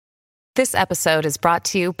This episode is brought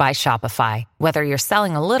to you by Shopify. Whether you're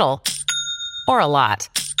selling a little or a lot,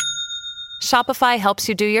 Shopify helps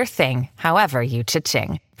you do your thing, however you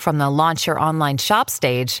cha-ching. From the launch your online shop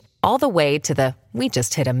stage, all the way to the we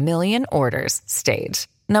just hit 1 million orders stage.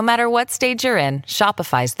 No matter what stage you're in,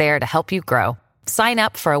 Shopify's there to help you grow. Sign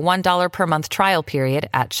up for a $1 per month trial period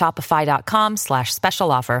at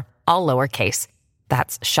shopify.com/special offer, all lowercase.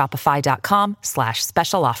 That's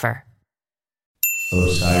shopify.com/special offer.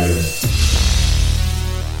 Osiris.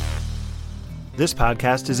 This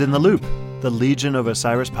podcast is in the Loop, the Legion of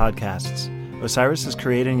Osiris podcasts. Osiris is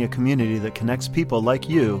creating a community that connects people like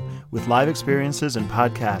you with live experiences and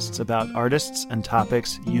podcasts about artists and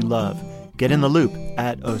topics you love. Get in the loop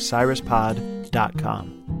at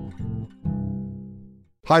osirispod.com.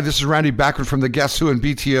 Hi, this is Randy Bachman from the Guess Who and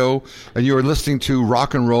BTO, and you are listening to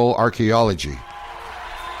Rock and Roll Archaeology.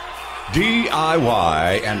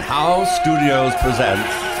 DIY and How Studios presents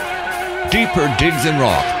Deeper Digs in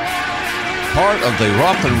Rock, part of the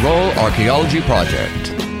Rock and Roll Archaeology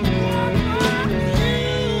Project.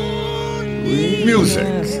 Music,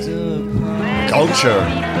 culture,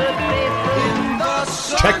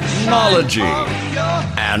 technology,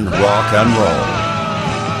 and rock and roll.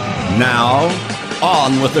 Now,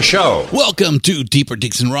 on with the show. Welcome to Deeper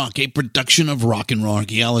Digs in Rock, a production of Rock and Roll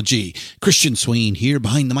Archaeology. Christian Swain here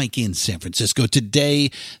behind the mic in San Francisco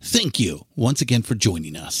today. Thank you once again for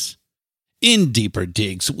joining us. In Deeper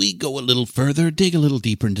Digs, we go a little further, dig a little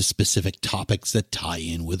deeper into specific topics that tie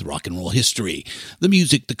in with rock and roll history, the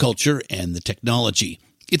music, the culture, and the technology.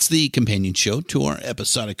 It's the companion show to our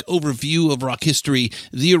episodic overview of rock history,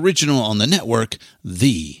 the original on the network,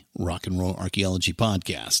 the Rock and Roll Archaeology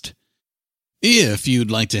Podcast. If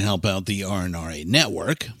you'd like to help out the RNRA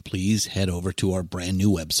network, please head over to our brand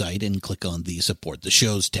new website and click on the Support the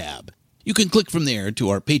Shows tab. You can click from there to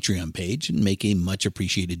our Patreon page and make a much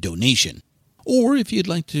appreciated donation. Or if you'd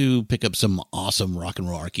like to pick up some awesome rock and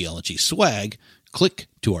roll archaeology swag, click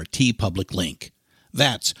to our TeePublic link.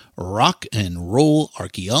 That's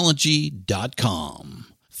rockandrollarchaeology.com.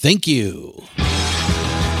 Thank you.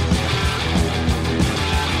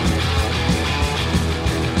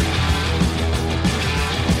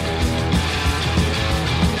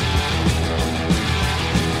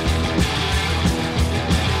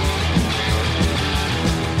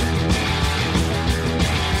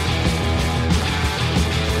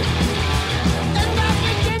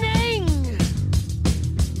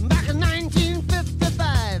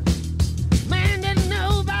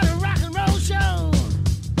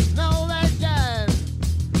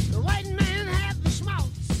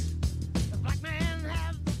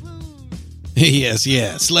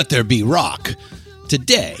 Yes, let there be rock.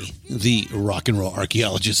 Today, the Rock and Roll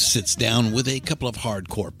Archaeologist sits down with a couple of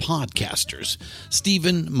hardcore podcasters,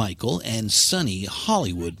 Stephen Michael and Sonny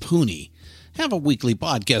Hollywood Pooney. Have a weekly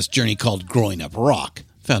podcast journey called Growing Up Rock,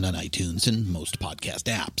 found on iTunes and most podcast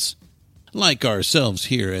apps. Like ourselves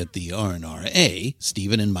here at the RNRA,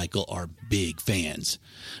 Stephen and Michael are big fans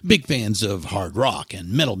of hard rock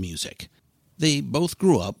and metal music. They both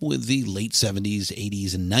grew up with the late 70s,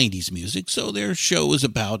 80s, and 90s music, so their show is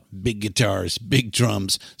about big guitars, big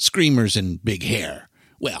drums, screamers, and big hair.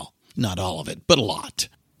 Well, not all of it, but a lot.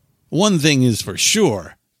 One thing is for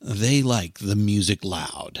sure, they like the music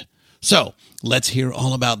loud. So, let's hear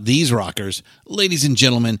all about these rockers. Ladies and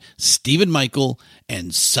gentlemen, Stephen Michael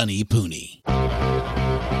and Sonny Pooney.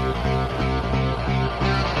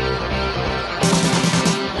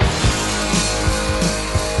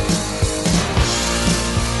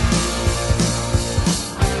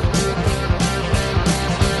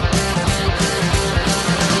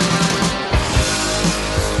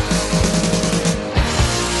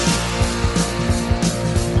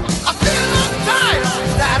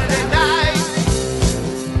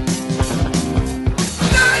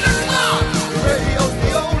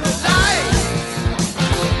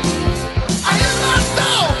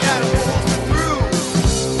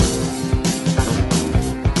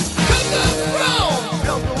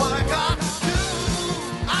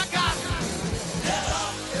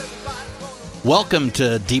 Welcome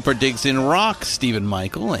to Deeper Digs in Rock, Stephen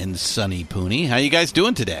Michael and Sonny Pooney. How you guys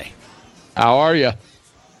doing today? How are you?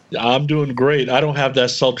 I'm doing great. I don't have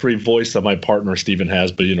that sultry voice that my partner Stephen has,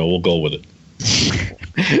 but we'll go with it.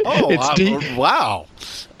 It's deep. Wow.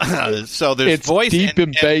 So there's it's voice deep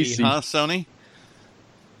and bassy, huh, Sonny?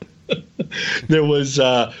 There was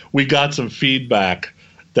we got some feedback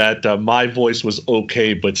that my voice was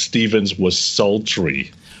okay, but Stephen's was sultry.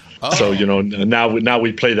 Oh. So now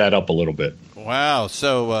we play that up a little bit. Wow.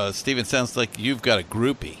 So Stephen, sounds like you've got a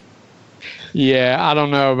groupie. Yeah, I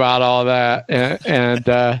don't know about all that, and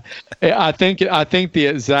I think the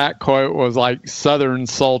exact quote was like Southern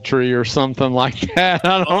sultry or something like that.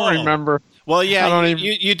 I don't remember. Well, yeah,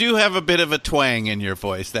 you do have a bit of a twang in your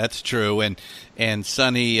voice. That's true, and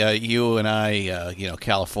Sonny, you and I,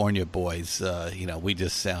 California boys, we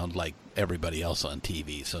just sound like everybody else on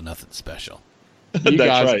TV, so nothing special. That's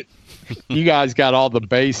right. You guys got all the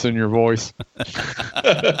bass in your voice.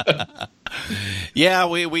 Yeah,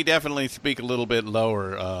 we definitely speak a little bit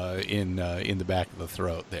lower in the back of the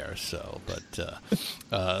throat there. So,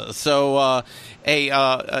 hey,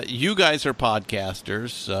 you guys are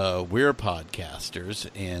podcasters. We're podcasters,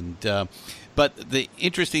 and but the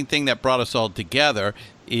interesting thing that brought us all together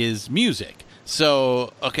is music.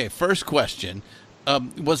 So, okay, first question: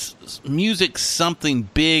 was music something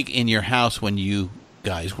big in your house when you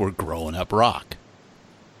guys were growing up rock?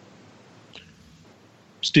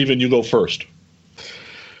 Stephen, you go first.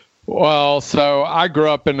 Well, so I grew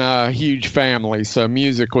up in a huge family, so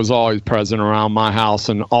music was always present around my house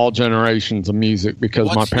and all generations of music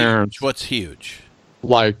because my parents... What's huge?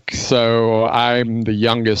 Like, so I'm the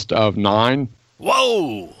youngest of 9.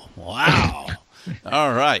 Whoa! Wow.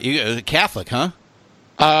 All right. You Catholic, huh?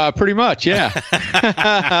 Pretty much, yeah.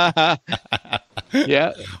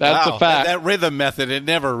 Yeah, that's a fact. That rhythm method, it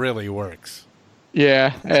never really works.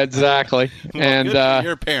 Yeah, exactly. Well, and good for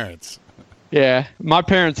your parents. Yeah, my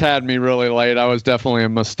parents had me really late. I was definitely a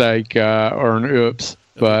mistake or an oops.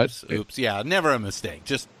 But oops. Yeah, never a mistake.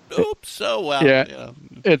 Just oops. Oh well. Yeah,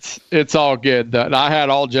 it's all good. I had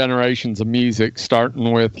all generations of music,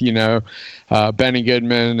 starting with Benny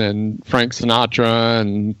Goodman and Frank Sinatra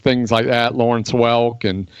and things like that. Lawrence Welk,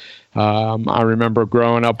 and I remember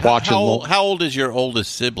growing up watching. How old is your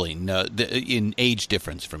oldest sibling in age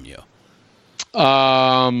difference from you?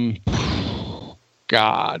 God,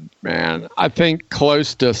 man, I think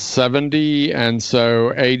close to 70, and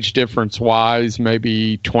so age difference wise,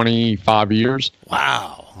 maybe 25 years.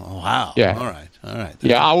 Wow. Yeah. All right.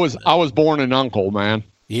 Yeah, I was born an uncle, man.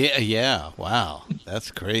 Yeah. Wow,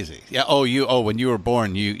 that's crazy. Yeah. When you were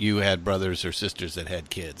born, you had brothers or sisters that had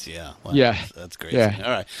kids. Yeah. Wow. Yeah. That's crazy. Yeah.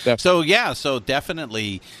 All right. So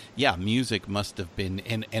definitely, music must have been,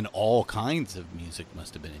 and all kinds of music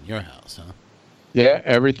must have been in your house, huh? Yeah,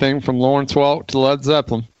 everything from Lawrence Welk to Led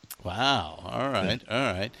Zeppelin. Wow. All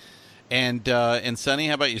right. And Sonny,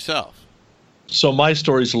 how about yourself? So my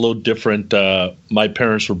story's a little different. My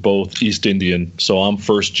parents were both East Indian, so I'm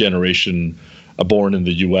first generation born in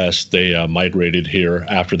the U.S. They migrated here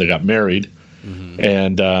after they got married. Mm-hmm.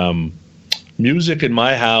 And music in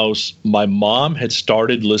my house, my mom had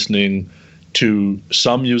started listening to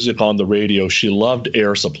some music on the radio. She loved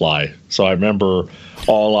Air Supply. So I remember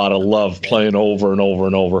All Out of Love playing over and over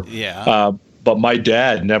and over. Yeah. But my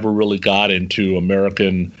dad never really got into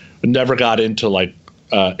like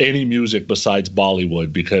any music besides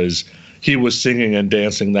Bollywood, because he was singing and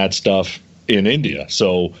dancing that stuff in India.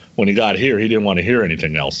 So when he got here, he didn't want to hear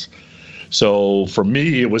anything else. So for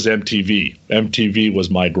me, it was MTV. MTV was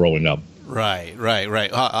my growing up. Right.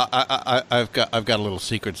 I've got a little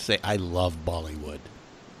secret to say. I love Bollywood.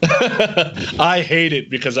 I hate it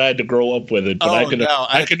because I had to grow up with it, but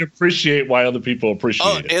I can appreciate why other people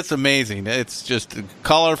appreciate it. It's amazing. It's just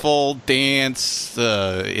colorful dance.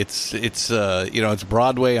 It's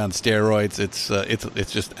Broadway on steroids.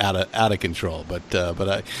 It's just out of control. But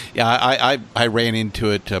I ran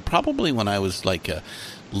into it probably when I was like a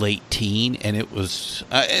late teen, and it was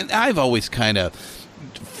and I've always kind of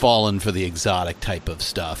fallen for the exotic type of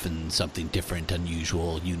stuff and something different,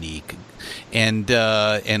 unusual, unique. And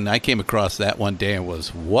I came across that one day and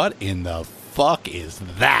was, what in the fuck is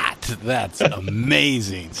that? That's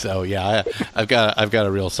amazing. So yeah, I've got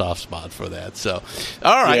a real soft spot for that. So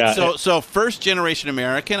all right, yeah. So first generation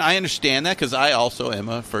American, I understand that because I also am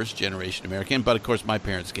a first generation American, but of course my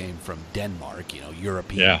parents came from Denmark,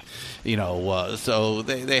 European. Yeah. So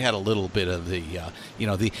they had a little bit of the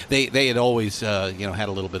they had always had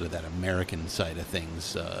a little bit of that American side of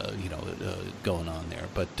things going on there.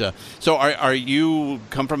 But so are you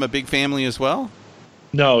come from a big family as well?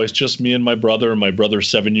 No, it's just me and my brother, and my brother's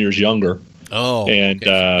 7 years younger. Oh, and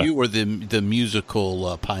okay. So you were the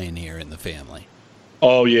musical pioneer in the family.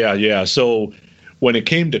 Oh yeah. So when it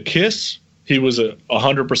came to Kiss, he was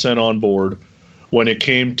 100% on board. When it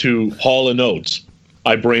came to Hall & Oates,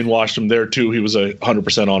 I brainwashed him there too. He was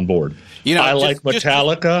 100% on board. I like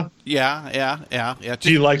Metallica. Yeah.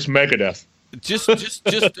 He likes Megadeth. Just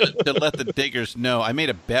to let the diggers know, I made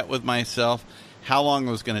a bet with myself how long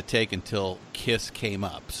it was going to take until Kiss came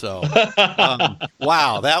up. So,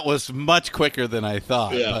 wow, that was much quicker than I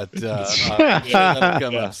thought. Yeah. But it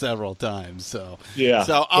come up several times. So, yeah.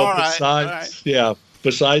 So, all right. Yeah.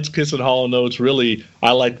 Besides Kiss and Hall & Oates, really,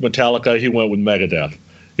 I liked Metallica. He went with Megadeth.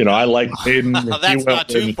 You know, I like Maiden. That's not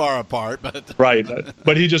too far apart, but right.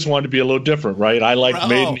 But he just wanted to be a little different, right? I like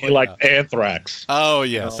Maiden. He liked Anthrax. Oh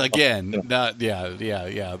yes, again, yeah.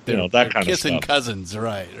 yeah. You know, that kind of kissing stuff. Cousins,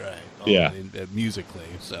 right. Yeah. Musically,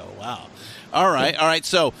 so wow. All right.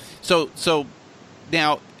 So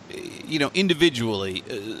now, you know, individually,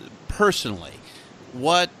 personally,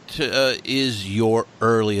 what is your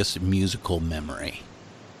earliest musical memory?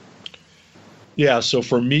 Yeah, so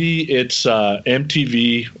for me, it's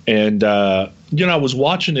MTV, and you know, I was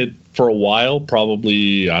watching it for a while,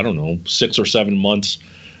 probably 6 or 7 months.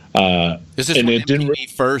 Is this when MTV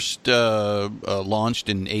first launched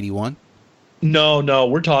in '81? No,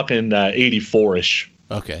 we're talking 84-ish.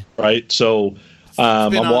 Okay, right. So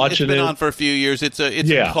I'm watching it. It's been on for a few years. It's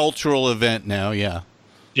a cultural event now. Yeah.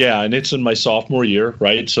 Yeah, and it's in my sophomore year,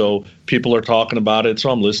 right? So people are talking about it, so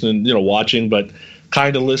I'm listening, watching, but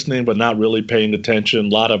kind of listening, but not really paying attention. A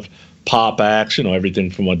lot of pop acts, everything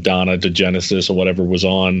from Madonna to Genesis or whatever was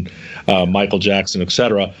on, Michael Jackson,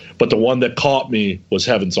 etc. But the one that caught me was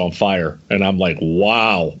Heaven's on Fire, and I'm like,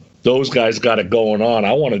 wow, those guys got it going on.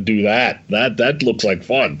 I want to do that. That looks like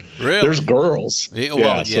fun. Really? There's girls. Well,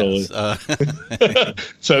 yes.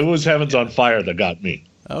 So it was Heaven's on Fire that got me.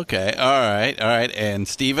 Okay. All right. And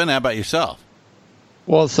Steven, how about yourself?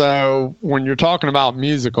 Well, so when you're talking about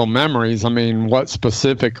musical memories, I mean, what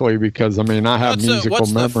specifically? Because, I mean, I have musical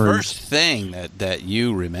what's memories. The first thing that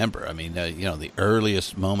you remember? I mean, the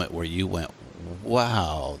earliest moment where you went,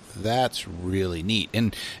 wow, that's really neat.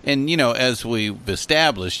 And as we've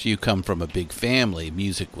established, you come from a big family.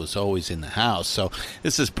 Music was always in the house. So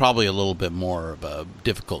this is probably a little bit more of a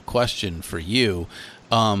difficult question for you.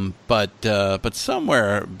 But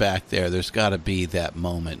somewhere back there's got to be that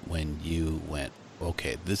moment when you went,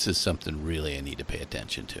 okay, this is something really I need to pay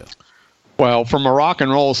attention to. Well, from a rock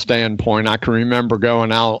and roll standpoint, I can remember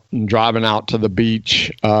going out and driving out to the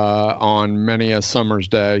beach on many a summer's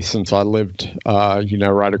day, since I lived,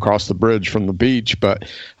 right across the bridge from the beach. But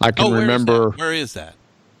I can remember. Where is that?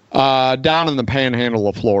 Down in the Panhandle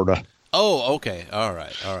of Florida. Oh, okay. All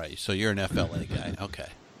right. So you're an FLA guy. Okay.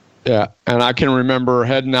 Yeah, and I can remember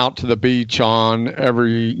heading out to the beach on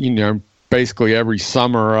basically every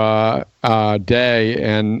summer day,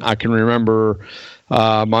 and I can remember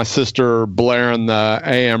my sister blaring the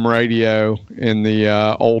AM radio in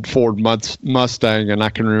the old Ford Mustang, and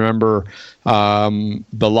I can remember the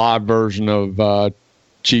live version of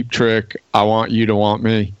Cheap Trick, I Want You to Want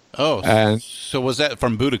Me. Oh, and so was that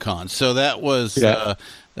from Budokan? So that was... Yeah.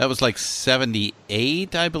 That was like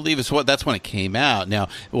 78, I believe. That's when it came out. Now,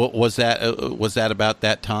 was that about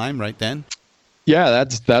that time right then? Yeah,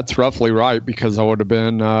 that's roughly right, because I would have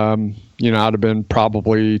been, I'd have been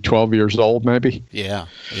probably 12 years old, maybe. Yeah.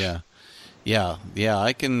 I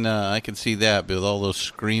can see that with all those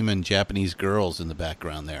screaming Japanese girls in the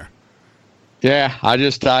background there. Yeah, I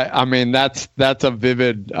mean, that's a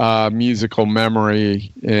vivid musical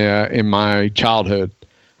memory in my childhood.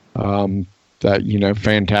 That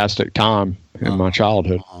fantastic time in my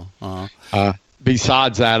childhood.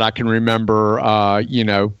 Besides that, I can remember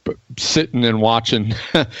sitting and watching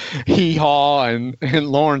Hee Haw and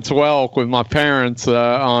Lawrence Welk with my parents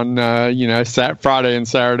on Friday and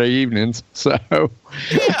Saturday evenings. So I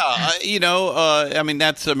mean,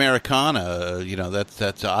 that's Americana.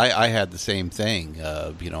 That's I had the same thing.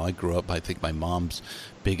 I grew up. I think my mom's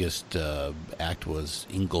biggest act was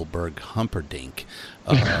Engelbert Humperdinck,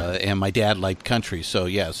 and my dad liked country, so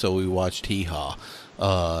we watched Hee Haw,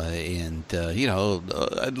 and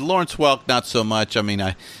Lawrence Welk not so much. I mean,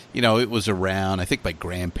 it was around. I think my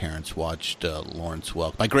grandparents watched Lawrence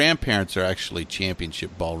Welk. My grandparents are actually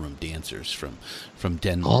championship ballroom dancers from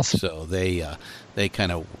Denmark, awesome. So they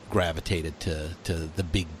kind of gravitated to the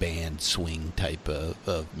big band swing type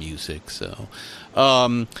of music. So,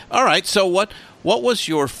 all right. So what was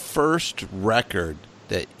your first record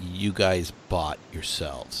that you guys bought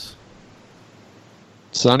yourselves?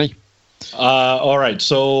 Sonny? All right.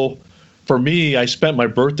 So for me, I spent my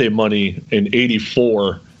birthday money in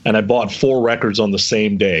 '84, and I bought 4 records on the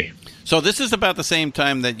same day. So this is about the same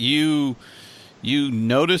time that you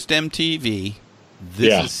noticed MTV.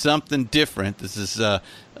 This is something different. This is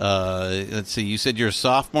let's see. You said you're a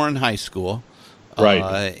sophomore in high school,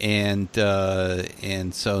 right?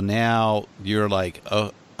 And so now you're like,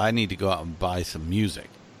 oh, I need to go out and buy some music.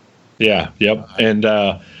 Yeah. Yep. And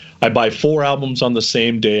I buy 4 albums on the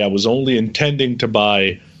same day. I was only intending to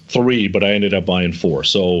buy 3, but I ended up buying 4.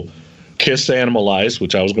 So Kiss Animalize,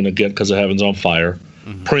 which I was going to get because of Heaven's on Fire.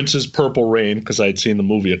 Mm-hmm. Prince's Purple Rain, because I'd seen the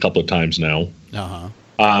movie a couple of times now.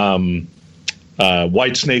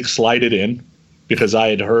 Whitesnake Slide It In, because I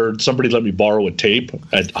had heard somebody let me borrow a tape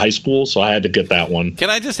at high school, so I had to get that one. Can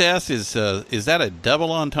I just ask, is that a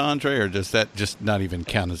double entendre, or does that just not even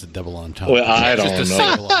count as a double entendre? Well, I don't know. Just a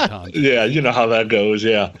single entendre. Yeah, you know how that goes,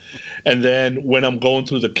 yeah. And then when I'm going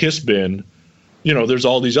through the Kiss bin, there's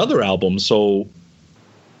all these other albums, so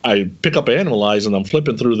I pick up Animalize, and I'm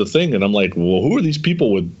flipping through the thing, and I'm like, well, who are these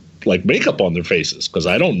people with, like, makeup on their faces? Because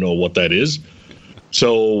I don't know what that is.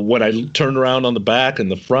 So when I turned around on the back and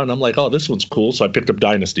the front, I'm like, oh, this one's cool. So I picked up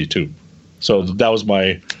Dynasty too. So that's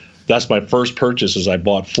my first purchase, is I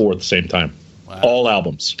bought 4 at the same time. Wow. All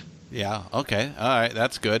albums. Yeah. Okay. All right.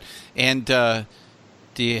 That's good. And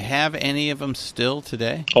do you have any of them still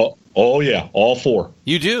today? Oh yeah. All 4.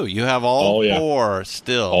 You do? You have all 4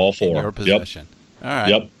 still all 4 in your possession. Yep. All right.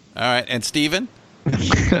 Yep. All right. And Stephen?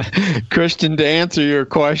 Christian, to answer your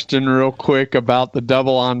question real quick about the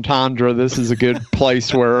double entendre, this is a good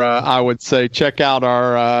place where I would say check out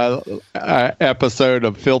our episode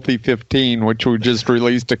of Filthy 15, which we just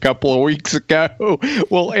released a couple of weeks ago.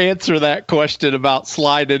 We'll answer that question about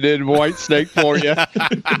sliding in Whitesnake for you.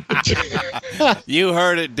 You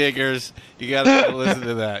heard it, diggers. You got to listen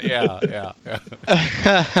to that. Yeah.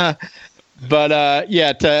 But to I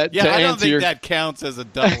don't think answer that counts as a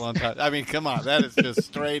double entendre. I mean, come on, that is just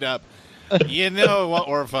straight up. You know what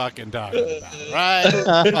we're fucking talking about, right?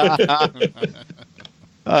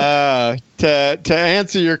 To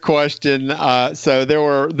answer your question, so there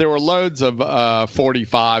were loads of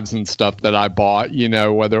 45s and stuff that I bought.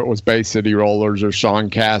 Whether it was Bay City Rollers or Sean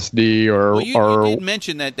Cassidy or. You did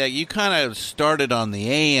mention that you kind of started on the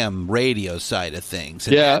AM radio side of things.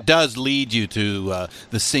 And that does lead you to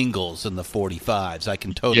the singles and the 45s. I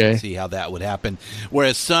can totally see how that would happen.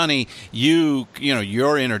 Whereas Sonny, your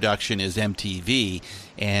introduction is MTV.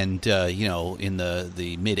 And, in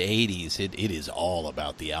the mid-'80s, it is all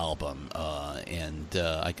about the album. And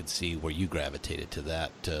I could see where you gravitated to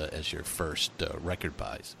that as your first record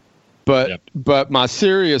buys. But my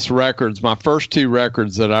serious records, my first 2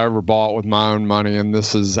 records that I ever bought with my own money, and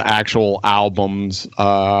this is actual albums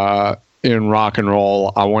in rock and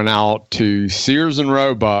roll, I went out to Sears and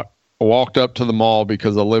Roebuck. I walked up to the mall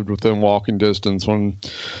because I lived within walking distance when,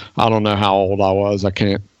 I don't know how old I was. I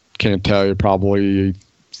can't tell you, probably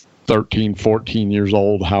 13, 14 years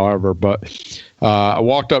old, however. But I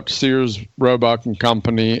walked up to Sears, Roebuck and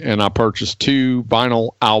Company, and I purchased 2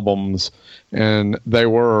 vinyl albums. And they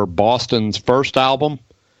were Boston's first album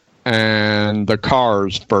and the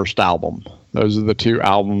Cars' first album. Those are the 2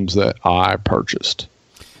 albums that I purchased.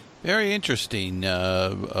 Very interesting.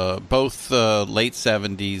 Both late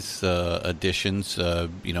 70s editions.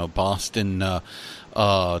 Boston, Tom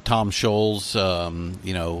Scholz,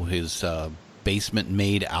 his Basement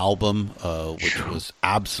Made album, which was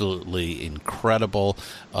absolutely incredible.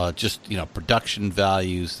 Just, production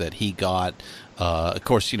values that he got. Of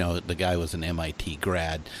course, the guy was an MIT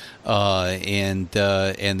grad. And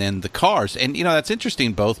then the Cars. And, that's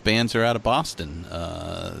interesting. Both bands are out of Boston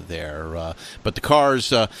there. But the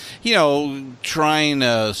Cars,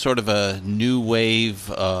 trying sort of a new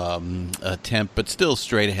wave attempt, but still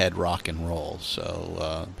straight ahead rock and roll.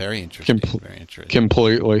 So very interesting. Very interesting.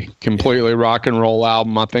 Completely rock and roll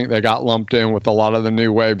album. I think they got lumped in with a lot of the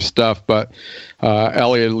new wave stuff, but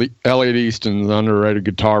Elliot Easton's an underrated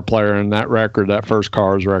guitar player, and that first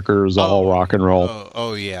Cars record is all rock and roll.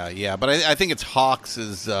 Yeah. But I think it's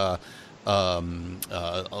Hawks's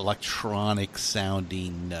electronic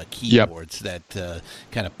sounding keyboards that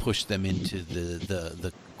kind of push them into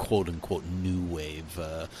the quote unquote new wave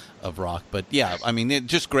of rock. But yeah, I mean,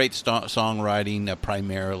 just great songwriting,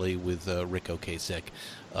 primarily with Rick Ocasek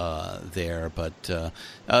there, but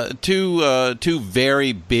two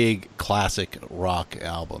very big classic rock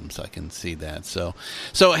albums. I can see that. So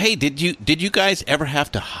hey, did you guys ever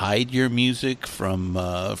have to hide your music from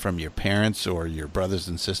your parents or your brothers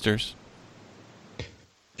and sisters?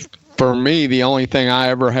 For me, the only thing I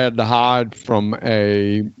ever had to hide from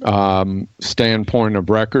a standpoint of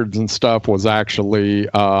records and stuff was actually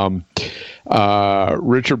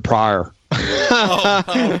Richard Pryor.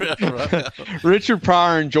 Richard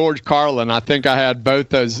Pryor and George Carlin. I think I had both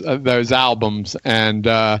those albums, and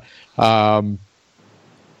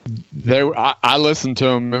I listened to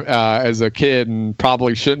them as a kid and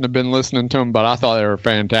probably shouldn't have been listening to them, but I thought they were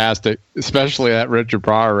fantastic, especially that Richard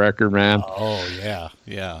Pryor record, man. Oh yeah.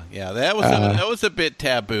 That was a bit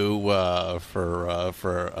taboo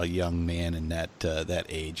for a young man in that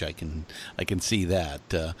age. I can see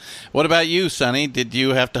that. What about you, Sonny? Did you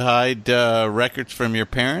have to hide records from your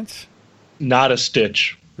parents? Not a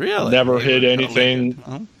stitch. Really? Never hid anything.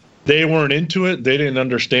 Totally. They weren't into it. They didn't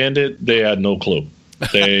understand it. They had no clue.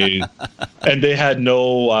 They had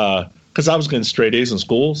no, because I was getting straight A's in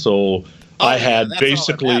school, so I had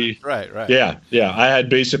basically right. Yeah. I had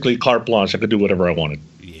basically carte blanche. I could do whatever I wanted.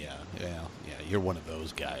 Yeah. You're one of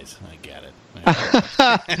those guys. I get it.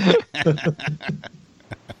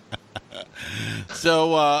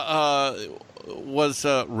 So, was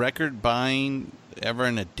record buying ever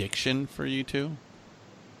an addiction for you two?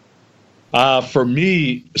 For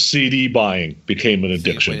me, CD buying became an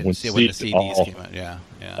addiction. When the CDs came out, yeah.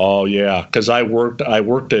 Oh yeah, because I worked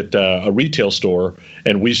at a retail store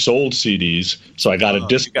and we sold CDs, so I got a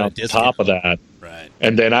discount on top of that. Right.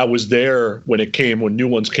 And then I was there when new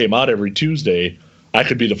ones came out every Tuesday. I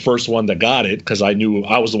could be the first one that got it because I knew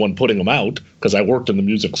I was the one putting them out because I worked in the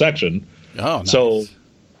music section. Oh, nice.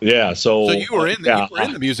 So you were in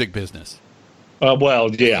the music business.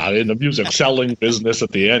 Well, yeah, in the music selling business at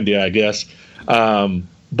the end, yeah, I guess.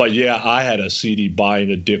 But yeah, I had a CD buying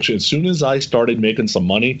addiction. As soon as I started making some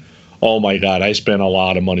money, oh my God, I spent a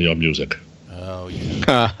lot of money on music. Oh,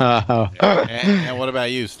 yeah. and what about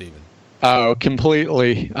you, Stephen? Oh,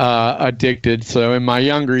 completely addicted. So in my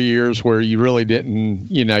younger years where you really didn't,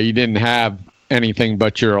 you didn't have anything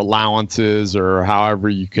but your allowances or however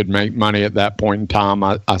you could make money at that point in time,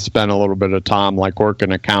 I spent a little bit of time like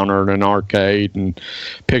working a counter at an arcade and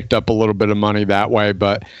picked up a little bit of money that way.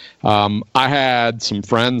 But I had some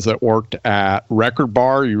friends that worked at Record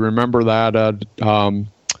Bar. You remember that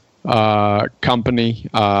company?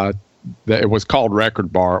 That it was called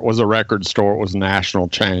Record Bar. It was a record store. It was a national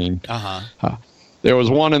chain. There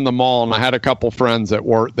was one in the mall, and I had a couple friends that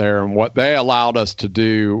worked there, and what they allowed us to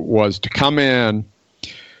do was to come in,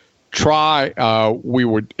 we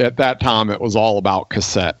would, at that time, it was all about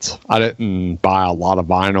cassettes. I didn't buy a lot of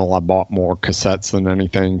vinyl. I bought more cassettes than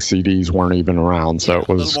anything. CDs weren't even around, so it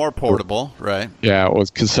was a little more portable, right? Yeah, it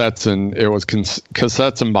was cassettes and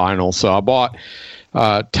vinyl. So I bought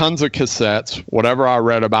tons of cassettes, whatever I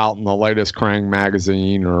read about in the latest Krang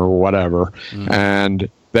magazine or whatever, and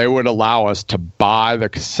they would allow us to buy the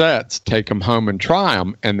cassettes, take them home and try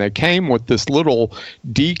them. And they came with this little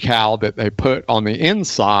decal that they put on the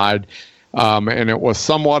inside. And it was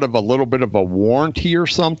somewhat of a little bit of a warranty or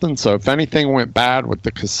something. So if anything went bad with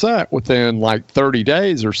the cassette within like 30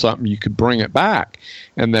 days or something, you could bring it back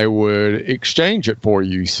and they would exchange it for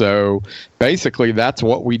you. So basically that's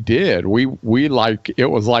what we did. It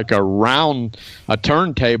was like a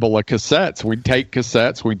turntable of cassettes. We'd take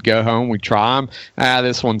cassettes, we'd go home, we'd try them.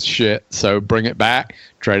 This one's shit. So bring it back,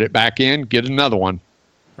 trade it back in, get another one.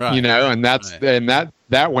 Right. And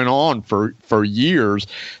that went on for years.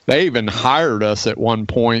 They even hired us at one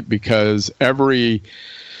point because every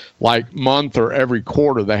month or every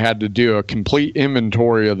quarter they had to do a complete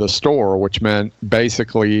inventory of the store, which meant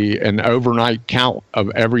basically an overnight count of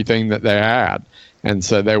everything that they had. And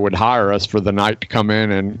so they would hire us for the night to come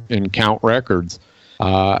in and count records.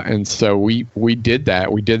 And so we did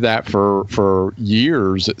that. We did that for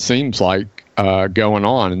years, it seems like, going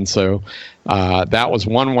on. And so that was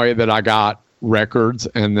one way that I got records.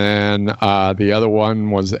 And then the other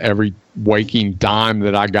one was every waking dime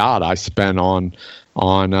that I got, I spent on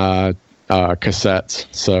cassettes.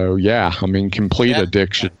 So yeah, I mean, complete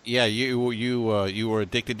addiction. Yeah, you were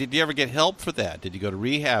addicted. Did you ever get help for that? Did you go to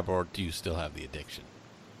rehab, or do you still have the addiction?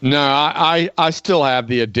 No, I still have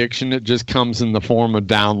the addiction. It just comes in the form of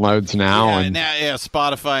downloads now. Yeah,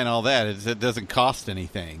 Spotify and all that. It doesn't cost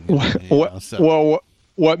anything. Well,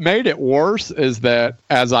 what made it worse is that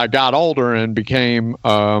as I got older and became,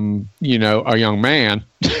 a young man,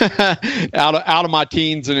 out of my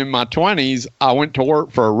teens and in my 20s, I went to work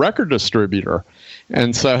for a record distributor.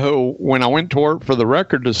 And so when I went to work for the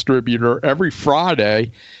record distributor, every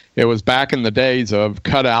Friday, it was back in the days of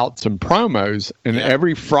cutouts and promos, and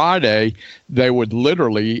every Friday they would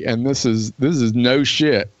literally, and this is no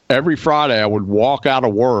shit, every Friday I would walk out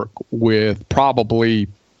of work with probably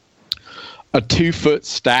a 2-foot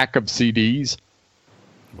stack of CDs.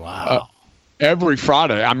 Wow. Every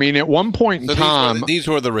Friday. I mean, at one point in time, these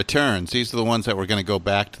were the returns. These are the ones that were going to go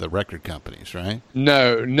back to the record companies, right?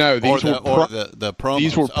 No. These were the promos.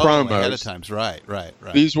 These were promos. Ahead of times, right.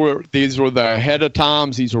 These were the ahead of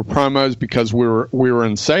times. These were promos because we were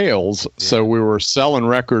in sales, so we were selling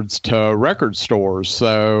records to record stores.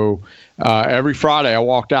 So every Friday, I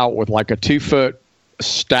walked out with like a 2-foot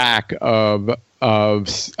stack of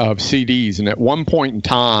CDs, and at one point in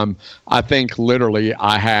time, I think literally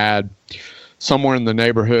I had somewhere in the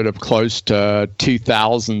neighborhood of close to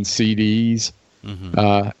 2,000 CDs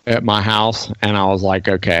at my house, and I was like,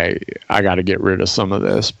 okay, I got to get rid of some of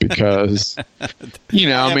this because,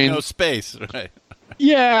 I mean, no space, right?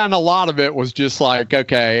 Yeah, and a lot of it was just like,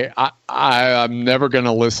 okay, I'm never going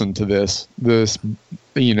to listen to this. This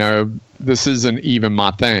isn't even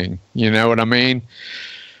my thing. You know what I mean?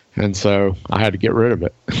 And so I had to get rid of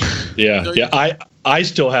it. Yeah. I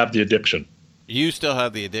still have the addiction. You still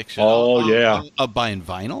have the addiction? Oh, yeah. Of buying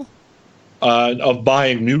vinyl? Of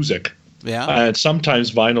buying music. Yeah. And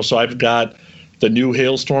sometimes vinyl. So I've got the new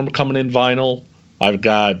Hailstorm coming in vinyl. I've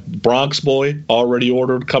got Bronx Boy already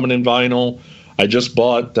ordered coming in vinyl. I just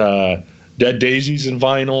bought Dead Daisies in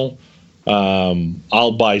vinyl.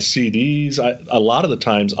 I'll buy CDs. A lot of the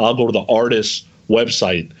times I'll go to the artist's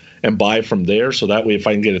website and buy from there. So that way, if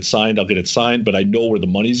I can get it signed, I'll get it signed. But I know where the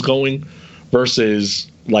money's going versus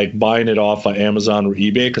like buying it off of Amazon or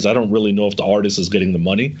eBay, because I don't really know if the artist is getting the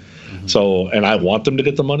money. So, and I want them to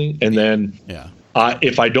get the money. And then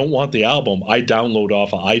if I don't want the album, I download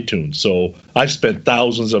off of iTunes. So I've spent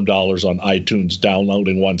thousands of dollars on iTunes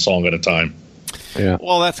downloading one song at a time. Yeah.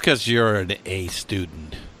 Well, that's because you're an A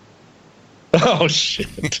student. Oh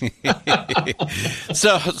shit!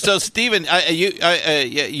 So Stephen,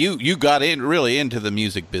 you got really into the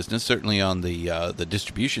music business, certainly on the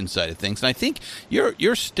distribution side of things, and I think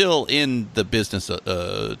you're still in the business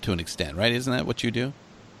to an extent, right? Isn't that what you do?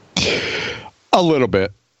 A little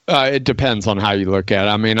bit. It depends on how you look at it.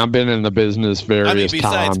 I mean, I've been in the business various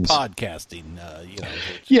besides times. Podcasting,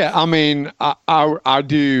 Yeah, I mean, I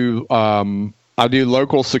do. I do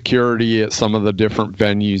local security at some of the different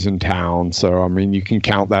venues in town. So, I mean, you can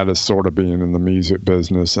count that as sort of being in the music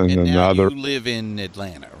business. And then now the other, you live in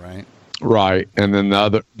Atlanta, right? Right. And then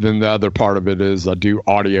the other part of it is I do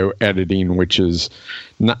audio editing, which is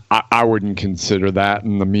not, I wouldn't consider that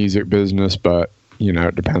in the music business, but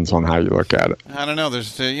it depends on how you look at it. I don't know.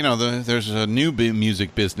 There's there's a new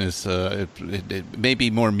music business. It may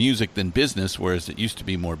be more music than business, whereas it used to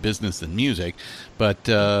be more business than music. But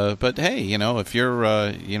hey, if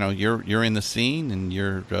you're you're in the scene and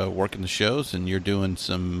you're working the shows and you're doing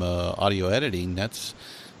some audio editing, that's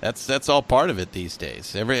all part of it these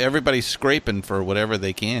days. Everybody's scraping for whatever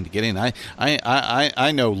they can to get in.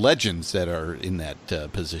 I know legends that are in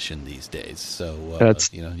that position these days. So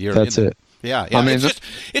that's it. Yeah. I mean,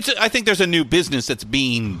 I think there's a new business that's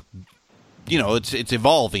being, it's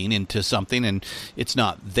evolving into something, and it's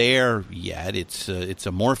not there yet. It's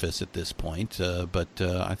amorphous at this point, but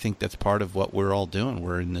I think that's part of what we're all doing.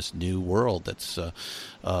 We're in this new world that's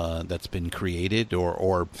been created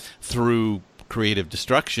or through creative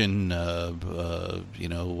destruction.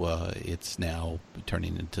 It's now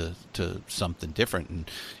turning into something different,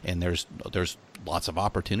 and there's lots of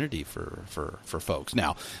opportunity for folks.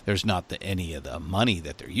 Now, there's not any of the money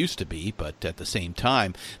that there used to be, but at the same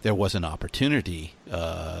time, there was an opportunity,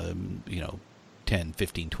 10,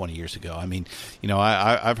 15, 20 years ago. I mean,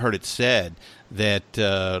 I've heard it said that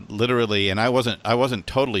literally, and I wasn't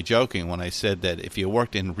totally joking when I said that if you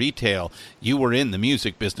worked in retail, you were in the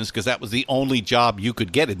music business because that was the only job you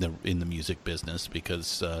could get in the music business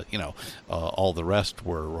because all the rest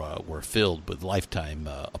were filled with lifetime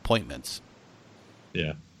appointments.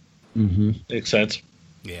 Yeah. Mm-hmm. Makes sense.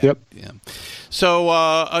 Yeah. Yep. Yeah.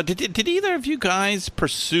 So, did either of you guys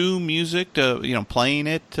pursue music? Playing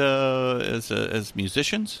it as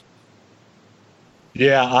musicians?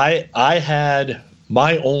 Yeah, I had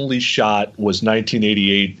my only shot was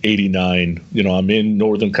 1988, 89. I'm in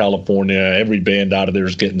Northern California. Every band out of there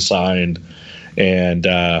is getting signed, and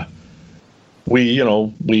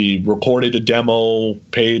we recorded a demo,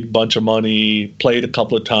 paid a bunch of money, played a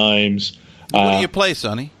couple of times. What do you play,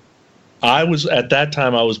 Sonny? At that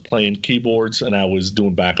time I was playing keyboards and I was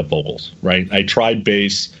doing backup vocals, right? I tried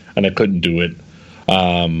bass and I couldn't do it.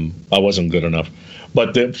 I wasn't good enough.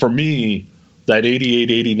 But for me, that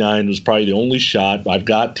 88, 89 was probably the only shot. I've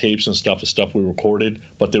got tapes and stuff we recorded,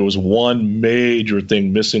 but there was one major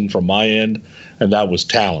thing missing from my end, and that was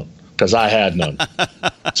talent, because I had none.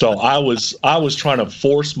 So I was trying to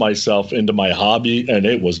force myself into my hobby, and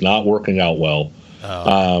it was not working out well.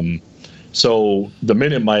 So the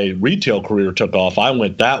minute my retail career took off, I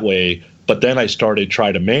went that way, But then I started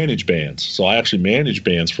trying to manage bands. So I actually managed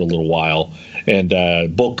bands for a little while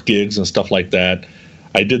and booked gigs and stuff like that.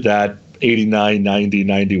 I did that 89, 90,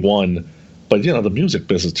 91. But, the music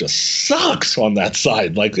business just sucks on that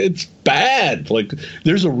side. Like, it's bad. Like,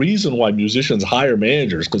 there's a reason why musicians hire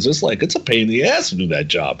managers, because it's a pain in the ass to do that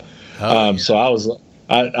job. So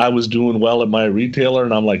I was doing well at my retailer,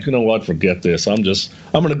 and I'm like, you know what, forget this. I'm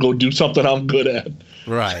going to go do something I'm good at.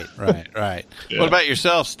 Right. Yeah. What about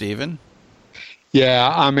yourself, Stephen?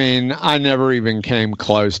 Yeah, I mean, I never even came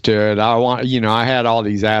close to it. I had all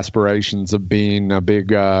these aspirations of being a big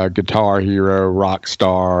guitar hero, rock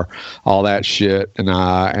star, all that shit, and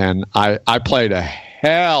I played a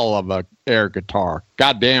hell of a air guitar.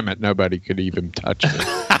 God damn it, nobody could even touch me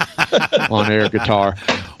on air guitar.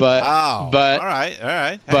 But all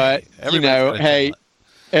right. But hey,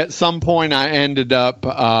 at some point I ended up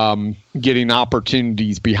getting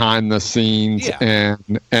opportunities behind the scenes,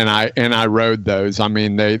 and I rode those. I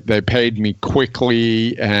mean, they paid me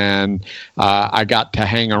quickly, and I got to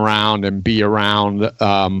hang around and be around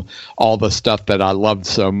all the stuff that I loved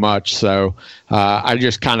so much. So I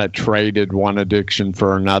just kind of traded one addiction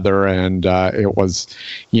for another, and it was,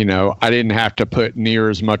 I didn't have to put near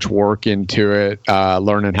as much work into it,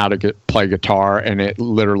 learning how to play guitar, and it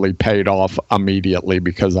literally paid off immediately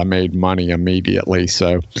because I made money immediately.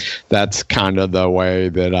 So that's kind of the way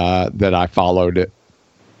that I followed it.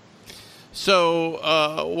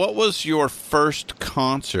 So, what was your first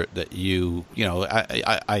concert that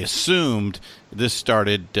I assumed this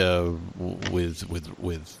started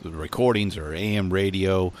with recordings or AM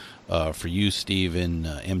radio for you, Stephen,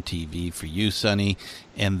 MTV for you, Sonny,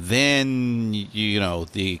 and then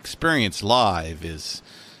the experience live is.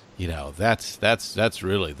 That's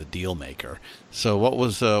really the deal maker. So what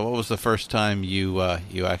was the first time you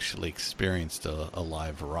actually experienced a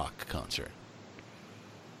live rock concert?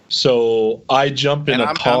 So I jump in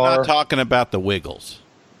a car. I'm not talking about the Wiggles.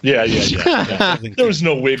 Yeah. There was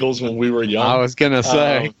no Wiggles when we were young. I was gonna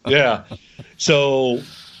say. Yeah. So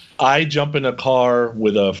I jump in a car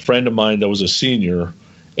with a friend of mine that was a senior,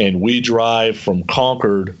 and we drive from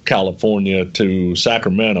Concord, California to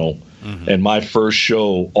Sacramento. Mm-hmm. And my first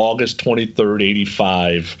show, August 23rd,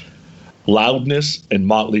 85, Loudness and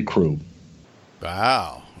Motley Crue.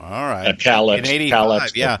 Wow. All right. At Cal in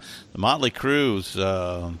 85, yeah. The Motley Crue's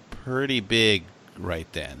pretty big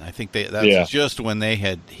right then. I think that's just when they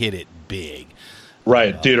had hit it big.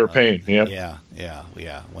 Right, Theater Pain, yeah. Yeah.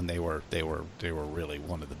 When they were really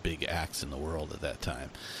one of the big acts in the world at that time.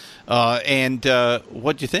 And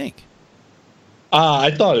what'd you think? I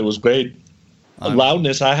thought it was great.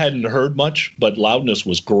 Loudness, I hadn't heard much, but Loudness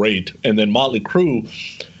was great. And then Motley Crue,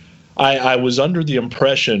 I was under the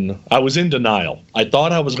impression, I was in denial. I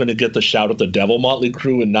thought I was going to get the Shout at the Devil Motley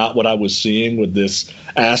Crue and not what I was seeing with this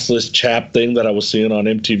assless chap thing that I was seeing on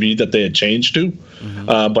MTV that they had changed to.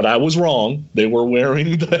 Mm-hmm. But I was wrong. They were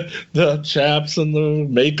wearing the chaps and the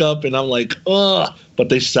makeup, and I'm like, ugh. But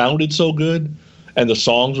they sounded so good, and the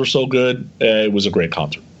songs were so good. It was a great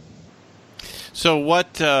concert. So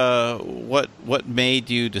what made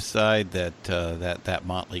you decide that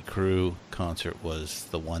Motley Crue concert was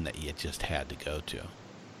the one that you just had to go to?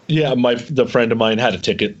 Yeah, the friend of mine had a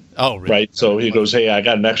ticket. Oh, really? Right. So he goes, "Hey, I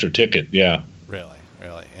got an extra ticket." Yeah. Really.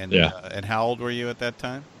 And and how old were you at that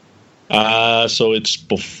time? So it's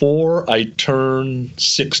before I turned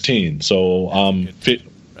 16. So Right.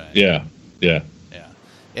 Yeah.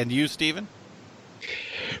 And you, Stephen?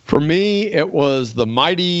 For me, it was the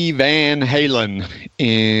Mighty Van Halen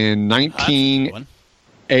in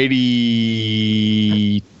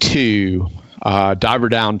 1982 Diver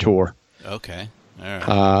Down tour. Okay, all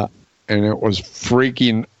right. And it was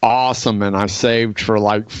freaking awesome. And I saved for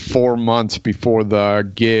like 4 months before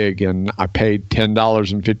the gig, and I paid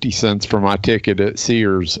 $10.50 for my ticket at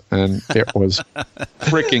Sears, and it was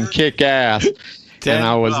freaking kick ass.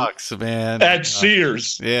 $10, man. At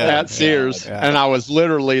Sears. At Sears. Yeah. And I was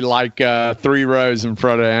literally like 3 rows in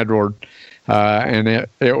front of Edward. And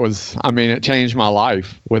it was, I mean, it changed my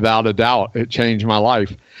life without a doubt. It changed my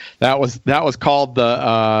life. That was called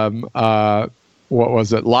the, what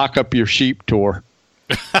was it? Lock Up Your Sheep tour.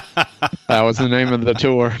 That was the name of the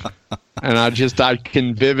tour. And I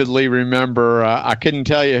can vividly remember, I couldn't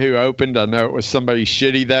tell you who opened. I know it was somebody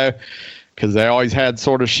shitty though, because they always had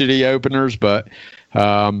sort of shitty openers, but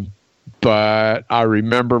I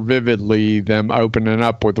remember vividly them opening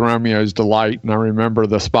up with Romeo's Delight, and I remember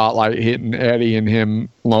the spotlight hitting Eddie and him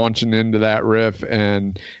launching into that riff,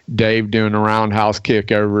 and Dave doing a roundhouse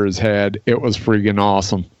kick over his head. It was freaking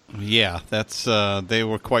awesome. Yeah, that's they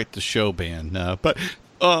were quite the show band. But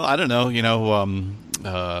I don't know,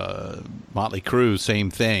 Motley Crue, same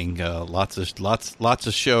thing. Lots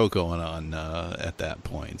of show going on at that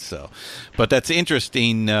point. So, but that's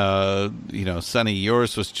interesting. Sonny,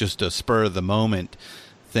 yours was just a spur of the moment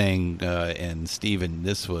thing, and Stephen,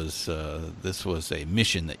 this was a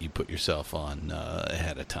mission that you put yourself on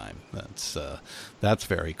ahead of time. That's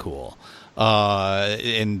very cool,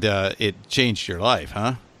 and it changed your life,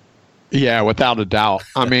 huh? Yeah, without a doubt.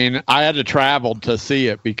 I mean, I had to travel to see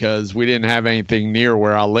it because we didn't have anything near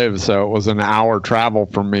where I live, so it was an hour travel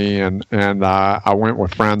for me, and I went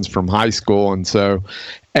with friends from high school, and so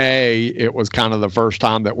it was kind of the first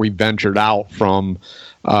time that we ventured out from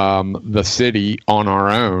the city on our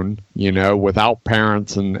own, without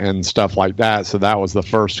parents and stuff like that. So that was the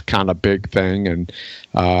first kind of big thing. And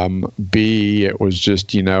B, it was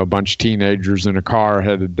just, a bunch of teenagers in a car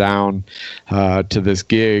headed down to this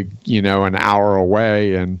gig, an hour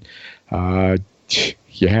away. And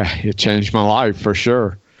it changed my life for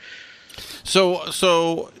sure.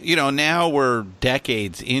 So now we're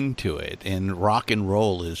decades into it, and rock and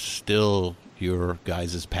roll is still your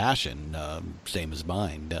guys' passion, same as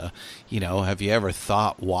mine. Have you ever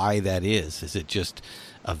thought why that is? Is it just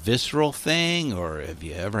a visceral thing, or have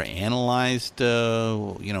you ever analyzed,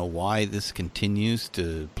 why this continues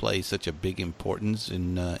to play such a big importance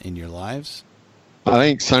in your lives? I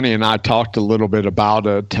think Sonny and I talked a little bit about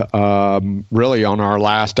it, really on our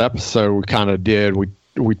last episode. We kind of did.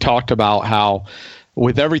 We talked about how,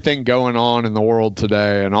 with everything going on in the world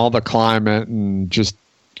today and all the climate and just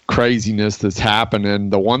craziness that's happening,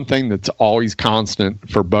 the one thing that's always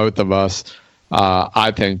constant for both of us,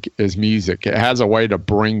 I think, is music. It has a way to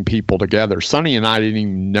bring people together. Sonny and I didn't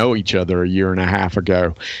even know each other a year and a half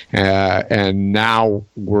ago, and now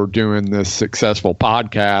we're doing this successful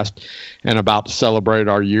podcast and about to celebrate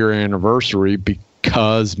our year anniversary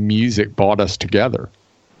because music brought us together.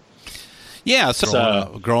 Yeah,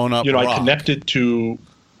 so growing up, I connected to,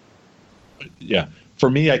 for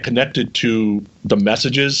me, I connected to the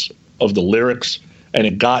messages of the lyrics, and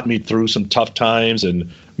it got me through some tough times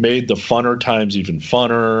and made the funner times even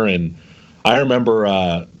funner. And I remember,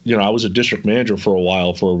 I was a district manager for a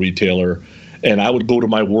while for a retailer, and I would go to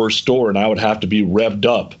my worst store and I would have to be revved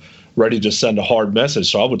up, ready to send a hard message.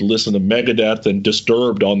 So I would listen to Megadeth and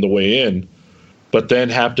Disturbed on the way in, but then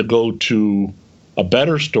have to go to a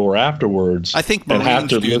better store afterwards. I think Marines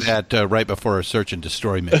do that right before a search and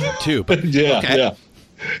destroy mission too. But yeah.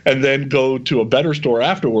 And then go to a better store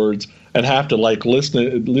afterwards and have to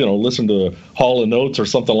listen to Hall & Oates or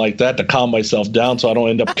something like that to calm myself down so I don't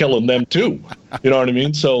end up killing them too. You know what I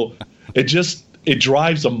mean? So it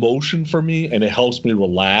drives emotion for me, and it helps me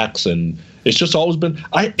relax, and it's just always been.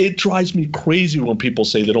 It drives me crazy when people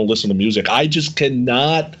say they don't listen to music. I just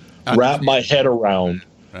cannot wrap my head around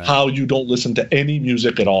how you don't listen to any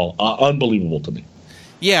music at all. Unbelievable to me.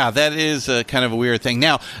 Yeah, that is kind of a weird thing.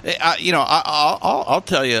 Now, I'll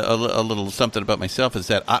tell you a little something about myself, is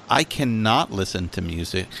that I cannot listen to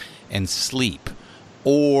music and sleep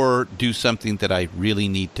or do something that I really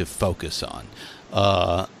need to focus on.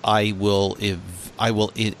 I will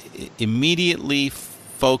immediately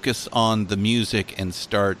focus on the music and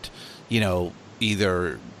start,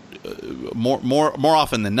 either more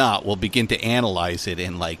often than not, we'll begin to analyze it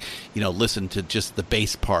and listen to just the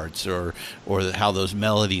bass parts or how those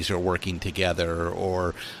melodies are working together,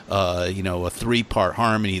 or a 3-part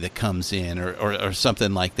harmony that comes in or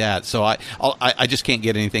something like that. So I just can't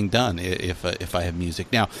get anything done if I have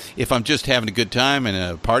music. Now, if I'm just having a good time and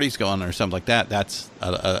a party's going or something like that,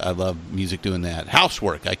 I love music doing that.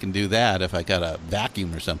 Housework, I can do that if I got a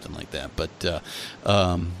vacuum or something like that. But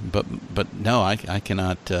no, I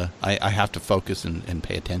cannot. I have to focus and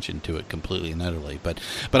pay attention to it completely and utterly. But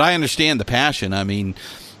I understand the passion. I mean,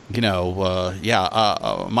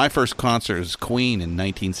 my first concert was Queen in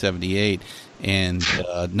 1978. And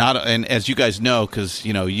and as you guys know, because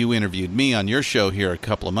you interviewed me on your show here a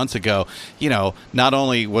couple of months ago, not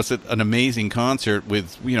only was it an amazing concert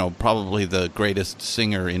with probably the greatest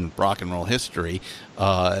singer in rock and roll history,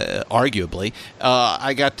 arguably,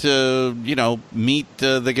 I got to meet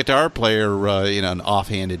the guitar player in an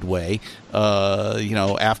offhanded way,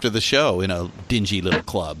 after the show in a dingy little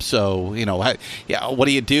club. So what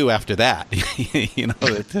do you do after that?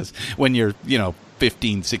 When you're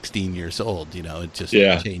 15, 16 years old, it just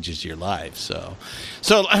changes your life. So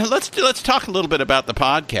let's talk a little bit about the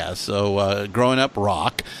podcast. So Growing Up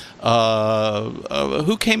Rock,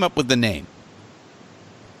 who came up with the name?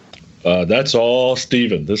 That's all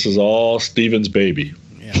Steven. This is all Steven's baby.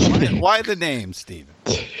 Yeah. Why the name, Steven?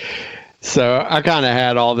 So I kind of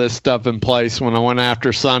had all this stuff in place when I went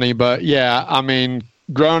after Sonny, but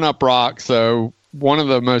Growing Up Rock. So one of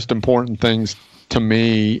the most important things to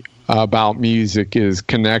me about music is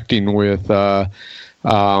connecting with the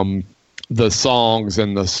songs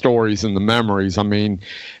and the stories and the memories. I mean,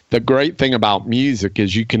 the great thing about music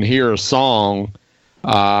is you can hear a song,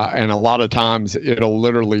 and a lot of times it'll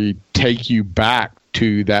literally take you back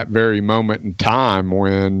to that very moment in time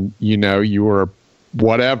when, you know, you were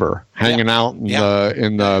whatever, hanging out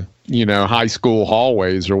in the you know, high school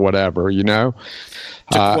hallways or whatever, you know.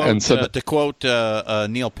 To quote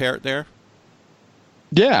Neil Peart there.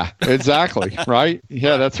 Yeah, exactly. Right.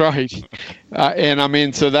 Yeah, that's right. And I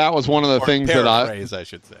mean, so that was one of the things that I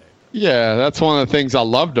should say. Yeah, that's one of the things I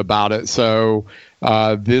loved about it. So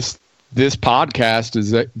this podcast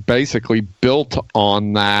is basically built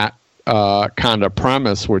on that kind of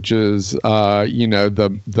premise, which is you know,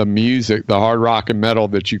 the music, the hard rock and metal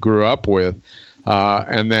that you grew up with,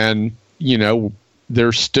 and then, you know,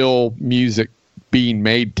 there's still music being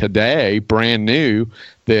made today, brand new,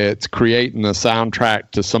 that's creating the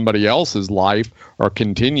soundtrack to somebody else's life or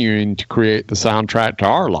continuing to create the soundtrack to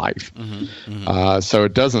our life. So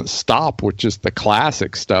it doesn't stop with just the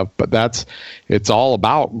classic stuff, but it's all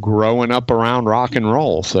about growing up around rock and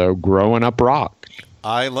roll. So growing up rock.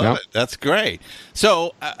 I love it. That's great.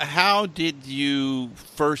 So how did you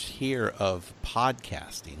first hear of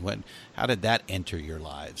podcasting? How did that enter your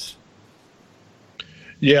lives?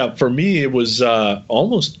 Yeah, for me, it was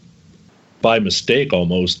almost by mistake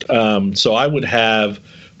almost. So I would have,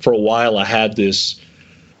 for a while, I had this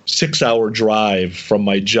 6-hour drive from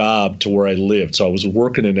my job to where I lived. So I was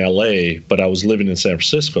working in LA, but I was living in San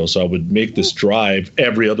Francisco. So I would make this drive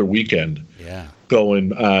every other weekend. Yeah.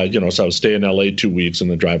 Going, you know, so I would stay in LA 2 weeks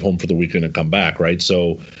and then drive home for the weekend and come back, right?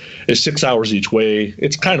 So it's 6 hours each way.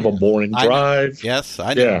 It's kind of a boring drive. Yes,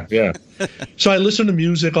 I know. Yeah. So I listened to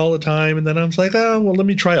music all the time, and then I was like, oh, well, let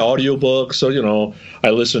me try audiobooks. So, you know,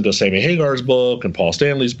 I listened to Sammy Hagar's book and Paul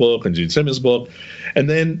Stanley's book and Gene Simmons' book. And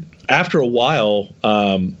then after a while,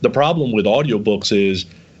 the problem with audiobooks is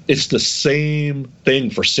it's the same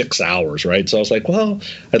thing for 6 hours, right? So I was like, well,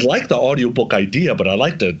 I'd like the audiobook idea, but I'd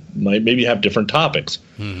like to maybe have different topics.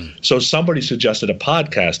 So somebody suggested a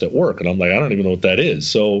podcast at work, and I'm like, I don't even know what that is.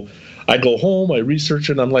 So I go home, I research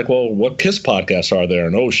it, and I'm like, well, what KISS podcasts are there?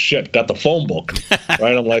 And oh, shit, got the phone book,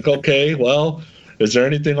 right? I'm like, okay, well, is there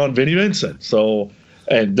anything on Vinnie Vincent? So,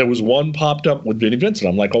 and there was one popped up with Vinnie Vincent.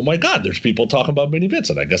 I'm like, oh, my God, there's people talking about Vinnie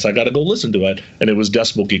Vincent. I guess I got to go listen to it. And it was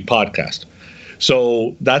Decibel Geek Podcast.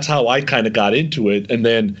 So that's how I kind of got into it. And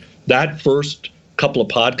then that first couple of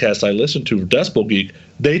podcasts I listened to for Decibel Geek,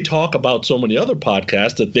 they talk about so many other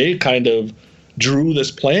podcasts that they kind of drew this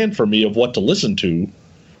plan for me of what to listen to.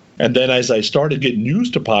 And then as I started getting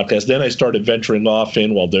used to podcasts, then I started venturing off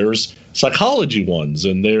in, well, there's psychology ones,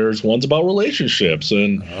 and there's ones about relationships,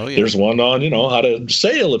 and there's one on, you know, how to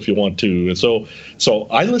sail if you want to. And so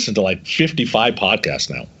I listen to like 55 podcasts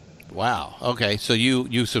now. Wow. Okay. So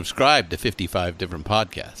you subscribe to 55 different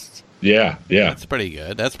podcasts. Yeah. That's pretty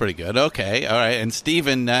good. Okay. All right. And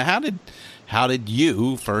Stephen, how did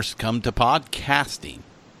you first come to podcasting?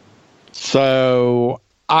 So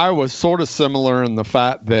I was sort of similar in the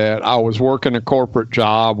fact that I was working a corporate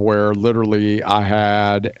job where literally I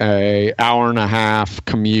had an hour and a half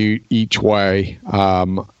commute each way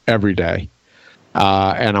every day.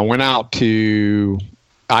 And I went out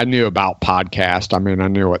I knew about podcasts. I mean, I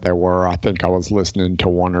knew what they were. I think I was listening to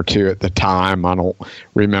one or two at the time. I don't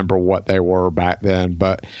remember what they were back then.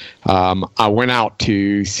 But I went out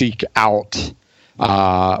to seek out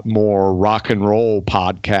more rock and roll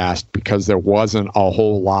podcast because there wasn't a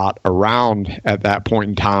whole lot around at that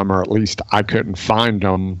point in time, or at least I couldn't find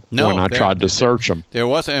them when I tried to search them. There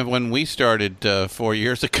wasn't. When we started 4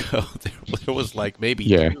 years ago, there was like maybe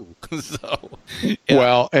two. So, yeah.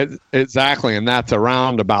 Well, exactly, and that's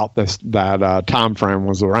around about that time frame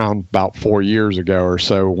was around about 4 years ago or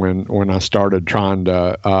so when I started trying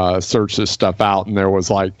to search this stuff out, and there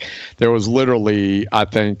was literally, I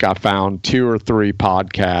think I found 2 or 3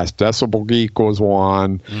 podcasts. Decibel Geek was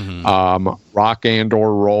one. Rock and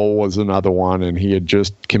or Roll was another one, and he had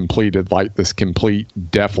just completed like this complete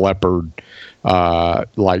Def Leppard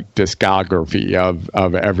like discography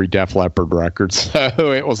of every Def Leppard record.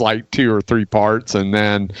 So it was like 2 or 3 parts, and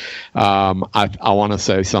then I want to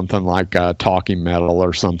say something like Talking Metal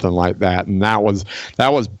or something like that, and that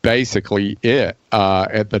was basically it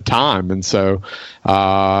at the time. And so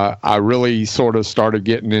I really sort of started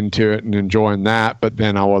getting into it and enjoying that, but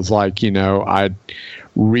then I was like, you know, I'd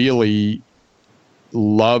really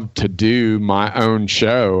loved to do my own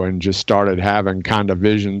show, and just started having kind of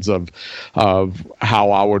visions of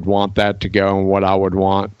how I would want that to go and what I would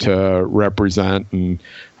want to represent. And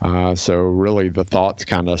so really the thoughts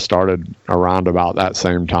kind of started around about that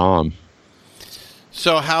same time.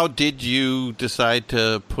 So how did you decide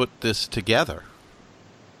to put this together?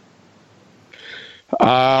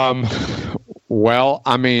 Well,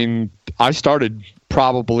 I mean, I started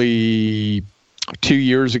probably 2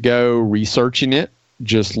 years ago researching it,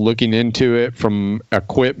 just looking into it from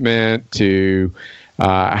equipment to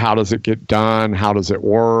how does it get done? How does it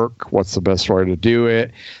work? What's the best way to do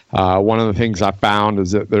it? One of the things I found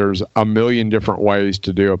is that there's a million different ways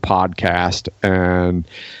to do a podcast, and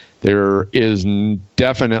there is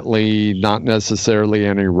definitely not necessarily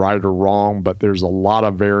any right or wrong, but there's a lot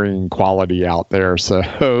of varying quality out there.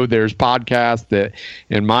 So there's podcasts that,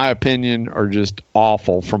 in my opinion, are just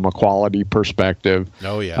awful from a quality perspective.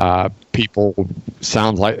 Oh, yeah. People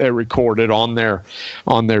sounds like they recorded on their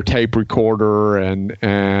tape recorder,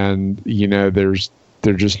 and you know, they're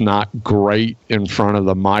just not great in front of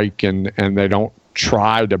the mic, and they don't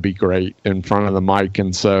try to be great in front of the mic,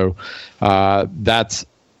 and so that's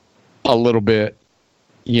a little bit,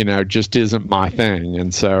 you know, just isn't my thing.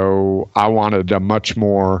 And so I wanted a much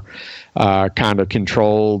more kind of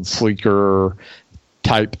controlled, sleeker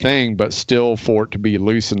type thing, but still for it to be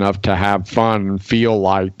loose enough to have fun and feel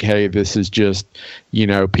like, hey, this is just, you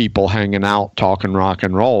know, people hanging out talking rock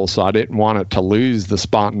and roll. So I didn't want it to lose the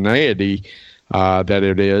spontaneity that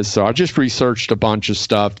it is. So I just researched a bunch of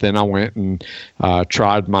stuff. Then I went and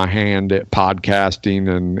tried my hand at podcasting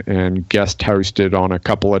and guest hosted on a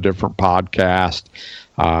couple of different podcasts.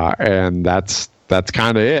 And that's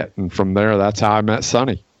kind of it. And from there, that's how I met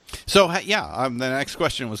Sonny. So the next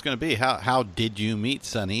question was going to be how did you meet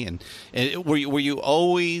Sonny, and were you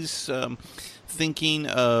always thinking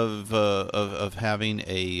of having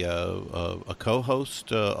a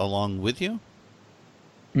co-host along with you?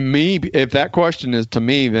 Me, if that question is to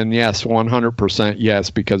me, then yes, 100% yes,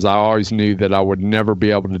 because I always knew that I would never be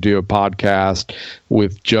able to do a podcast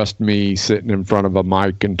with just me sitting in front of a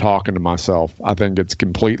mic and talking to myself. I think it's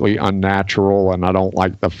completely unnatural, and I don't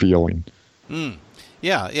like the feeling.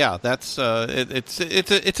 Yeah, that's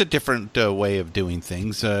it's a different way of doing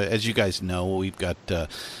things. As you guys know, we've got 7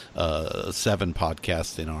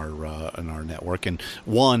 podcasts in our network, and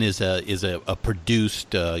one is a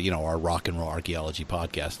produced our Rock and Roll Archaeology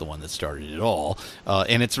podcast, the one that started it all,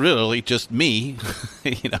 and it's really just me,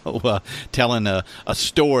 telling a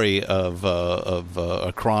story of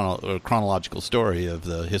a chronological story of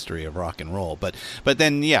the history of rock and roll, but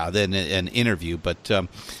then an interview, but.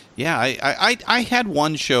 Yeah, I had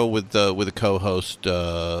one show with a co-host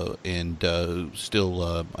and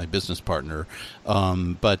still my business partner,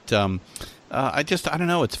 but I don't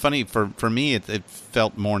know. It's funny for me. It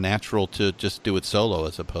felt more natural to just do it solo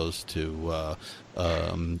as opposed to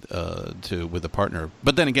with a partner.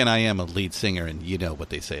 But then again, I am a lead singer, and you know what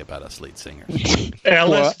they say about us lead singers.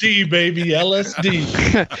 LSD, baby,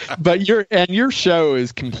 LSD. But your show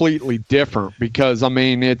is completely different because I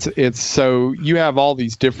mean it's so you have all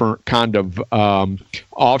these different kind of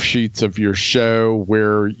offshoots of your show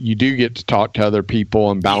where you do get to talk to other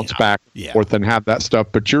people and bounce back and forth and have that stuff.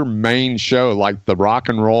 But your main show, like the Rock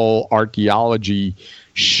and Roll Archaeology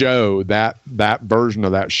show, that version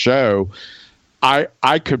of that show,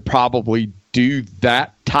 I could probably do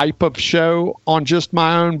that type of show on just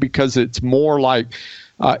my own because it's more like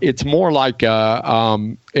it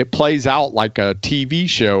plays out like a TV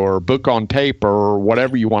show or a book on tape or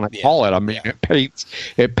whatever you want to call it. I mean,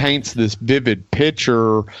 it paints this vivid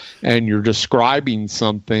picture, and you're describing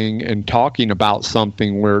something and talking about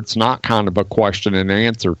something where it's not kind of a question and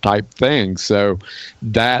answer type thing. So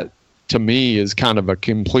that to me is kind of a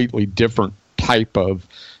completely different type of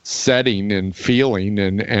setting and feeling,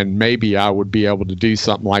 and maybe I would be able to do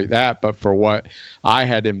something like that, but for what I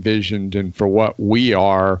had envisioned and for what we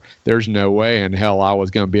are, there's no way in hell I was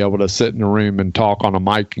going to be able to sit in a room and talk on a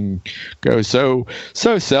mic and go, so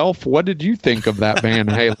Self, what did you think of that Van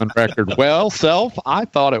Halen record? Well, Self, I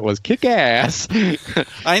thought it was kick-ass.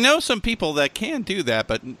 I know some people that can do that,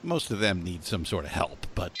 but most of them need some sort of help.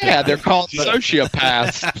 But yeah, they're called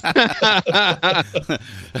sociopaths.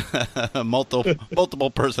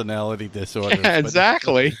 multiple personality disorders. Yeah,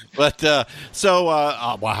 exactly. But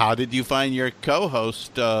how did you find your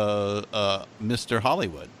co-host, Mr.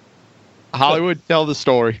 Hollywood? Hollywood, tell the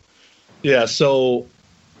story. Yeah, so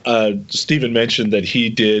Stephen mentioned that he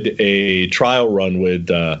did a trial run with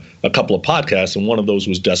a couple of podcasts, and one of those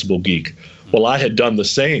was Decibel Geek. Well, I had done the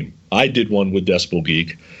same. I did one with Decibel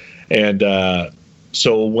Geek, and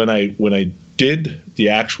so when I did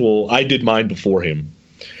I did mine before him.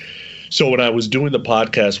 So when I was doing the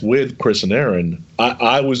podcast with Chris and Aaron,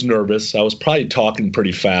 I was nervous. I was probably talking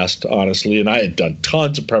pretty fast, honestly, and I had done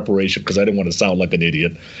tons of preparation because I didn't want to sound like an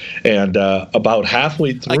idiot. And about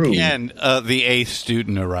halfway through... Again, the A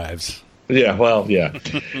student arrives. Yeah, well, yeah.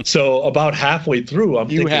 So about halfway through, I'm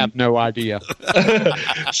thinking... You have no idea.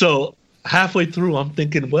 So halfway through, I'm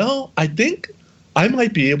thinking, well, I think I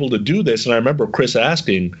might be able to do this. And I remember Chris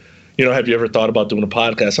asking, have you ever thought about doing a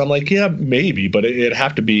podcast? I'm like, yeah, maybe, but it'd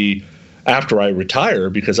have to be after I retire,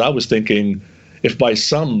 because I was thinking if by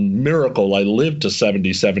some miracle I live to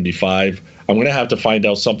 70, 75, I'm going to have to find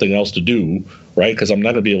out something else to do, right? Because I'm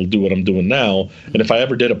not going to be able to do what I'm doing now. And if I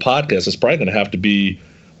ever did a podcast, it's probably going to have to be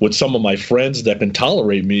with some of my friends that can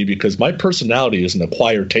tolerate me, because my personality is an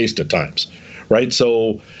acquired taste at times, right?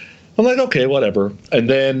 So I'm like, okay, whatever. And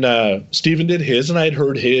then Steven did his, and I'd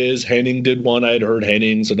heard his. Henning did one. I'd heard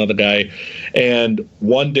Henning's, another guy. And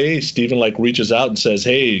one day, Steven reaches out and says,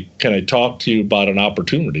 hey, can I talk to you about an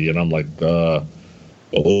opportunity? And I'm like,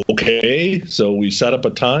 okay. So we set up a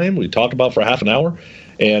time. We talked about for half an hour.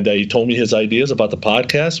 And he told me his ideas about the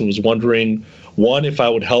podcast and was wondering, one, if I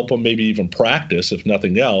would help him maybe even practice, if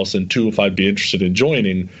nothing else, and two, if I'd be interested in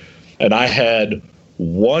joining. And I had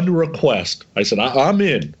one request. I said, I'm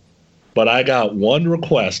in. But I got one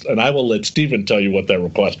request, and I will let Steven tell you what that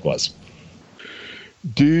request was.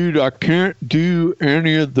 Dude, I can't do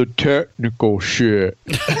any of the technical shit.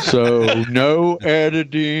 So no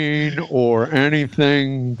editing or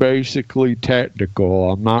anything basically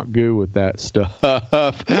technical. I'm not good with that stuff. Is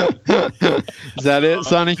that it,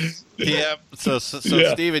 Sonny? Yeah. So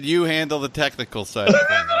yeah. Steven, you handle the technical side of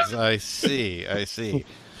things. I see.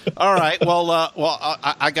 All right. Well,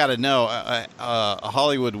 I got to know,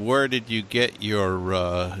 Hollywood. Where did you get your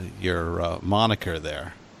moniker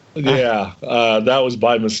there? Yeah, that was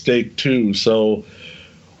by mistake too. So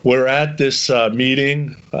we're at this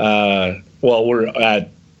meeting. We're at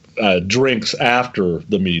drinks after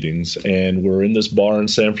the meetings, and we're in this bar in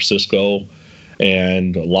San Francisco,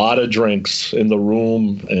 and a lot of drinks in the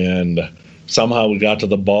room. And somehow we got to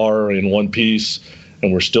the bar in one piece.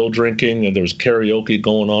 And we're still drinking, and there's karaoke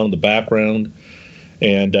going on in the background.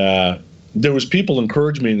 And there was people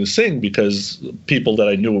encouraging me to sing, because people that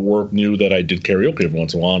I knew at work knew that I did karaoke every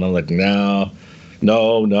once in a while. And I'm like, no.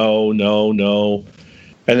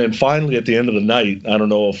 And then finally, at the end of the night, I don't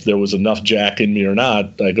know if there was enough Jack in me or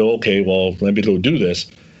not, I go, okay, well, let me go do this.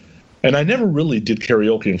 And I never really did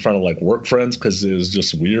karaoke in front of work friends, because it was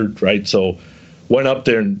just weird, right? So went up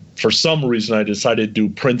there, and for some reason I decided to do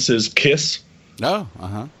Prince's Kiss. Oh,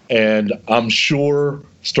 uh-huh. And I'm sure,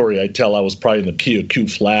 story I tell, I was probably in the key of Q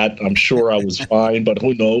flat. I'm sure I was fine, but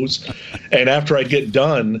who knows? And after I get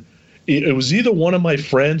done, it was either one of my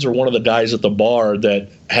friends or one of the guys at the bar that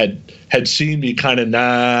had seen me kind of,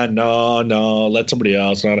 no, let somebody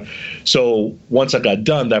else. So once I got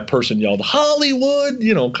done, that person yelled, Hollywood,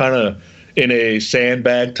 kind of in a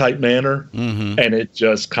sandbag type manner. Mm-hmm. And it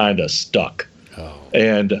just kind of stuck. Oh.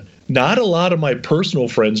 And not a lot of my personal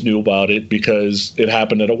friends knew about it because it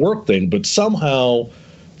happened at a work thing, but somehow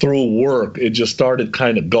through work, it just started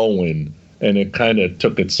kind of going, and it kind of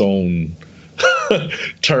took its own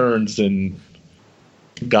turns and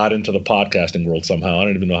got into the podcasting world somehow. I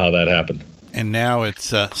don't even know how that happened. And now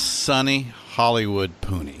it's Sonny Hollywood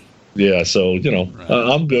Pooney. Yeah, so, right.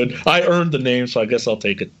 I'm good. I earned the name, so I guess I'll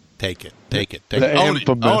take it. Take it. Own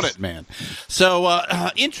it, man. So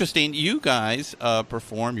interesting. You guys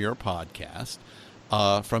perform your podcast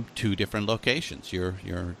from two different locations. You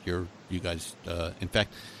guys. In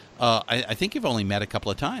fact, I think you've only met a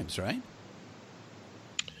couple of times, right?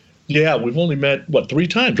 Yeah, we've only met 3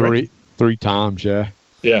 times, right? Three times, yeah.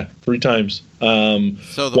 Yeah, 3 times.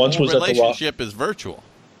 So the whole relationship is virtual.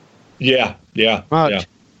 Yeah. Much. Yeah.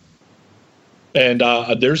 And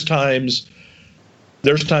there's times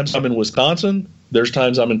I'm in Wisconsin, there's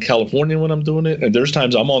times I'm in California when I'm doing it, and there's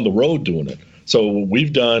times I'm on the road doing it. So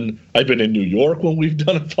I've been in New York when we've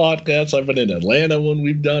done a podcast, I've been in Atlanta when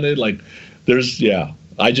we've done it.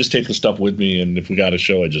 I just take the stuff with me, and if we got a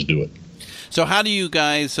show, I just do it. So how do you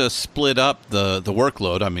guys split up the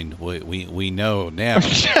workload? I mean, we know now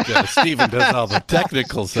that Steven does all the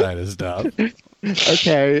technical side of stuff.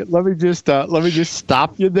 Okay, let me just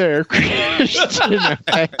stop you there, Christian.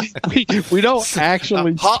 We don't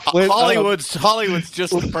actually split Hollywood's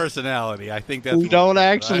just the personality. I think that's we don't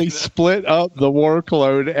actually split up the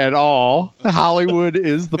workload at all. Hollywood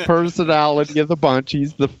is the personality of the bunch.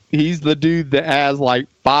 He's the dude that has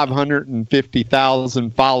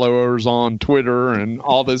 550,000 followers on Twitter and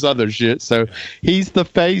all this other shit. So he's the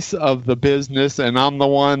face of the business, and I'm the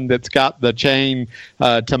one that's got the chain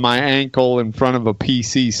to my ankle in front of a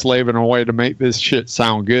PC slaving away to make this shit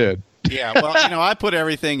sound good. Yeah, well, I put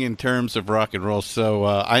everything in terms of rock and roll, so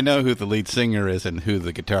I know who the lead singer is and who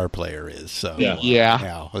the guitar player is. So that's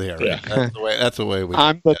the way we.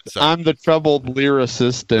 I'm the troubled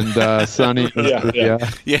lyricist, and Sonny.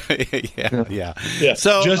 Yeah.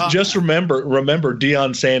 So just remember,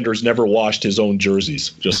 Deion Sanders never washed his own jerseys.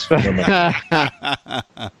 Just remember.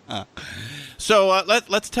 So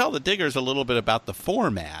let's tell the diggers a little bit about the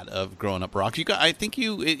format of Growing Up Rock. I think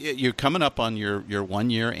you're coming up on your 1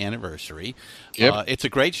 year anniversary. Yep. It's a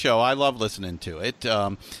great show. I love listening to it.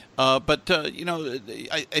 But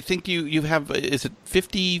I think you have, is it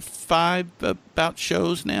 55 about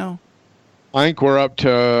shows now? I think we're up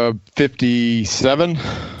to 57.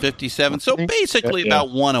 57. So basically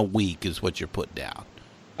about one a week is what you're putting down.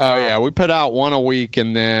 Oh, yeah. We put out one a week,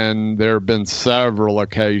 and then there have been several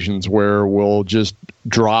occasions where we'll just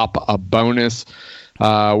drop a bonus. We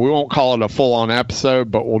won't call it a full-on episode,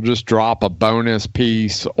 but we'll just drop a bonus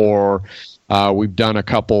piece, or we've done a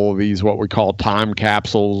couple of these what we call time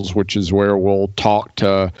capsules, which is where we'll talk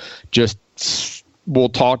to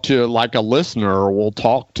like a listener, or we'll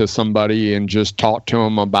talk to somebody and just talk to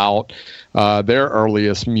them about their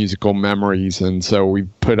earliest musical memories. And so we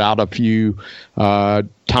put out a few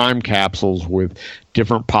time capsules with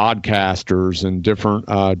different podcasters and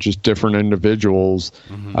different individuals,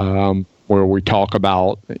 where we talk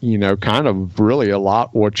about, kind of really a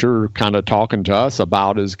lot what you're kind of talking to us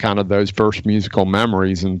about is kind of those first musical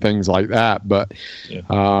memories and things like that. But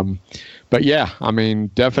yeah, I mean,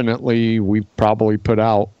 definitely we've probably put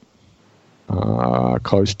out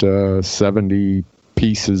close to 70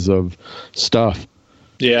 pieces of stuff.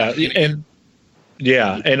 Yeah,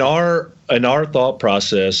 and our thought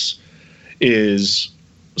process is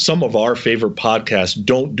some of our favorite podcasts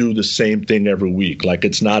don't do the same thing every week. Like,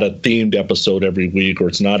 it's not a themed episode every week, or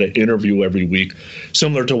it's not an interview every week,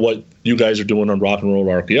 similar to what you guys are doing on Rock and Roll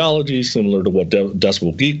Archaeology, similar to what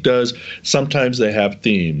Decibel Geek does. Sometimes they have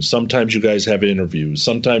themes. Sometimes you guys have interviews.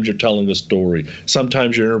 Sometimes you're telling a story.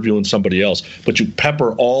 Sometimes you're interviewing somebody else. But you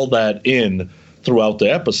pepper all that in throughout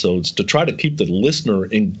the episodes to try to keep the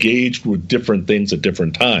listener engaged with different things at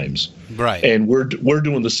different times. Right. And we're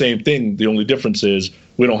doing the same thing. The only difference is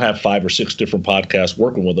we don't have 5 or 6 different podcasts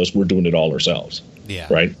working with us. We're doing it all ourselves. Yeah.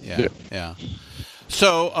 Right? Yeah.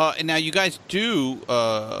 So now you guys do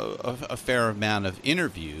a fair amount of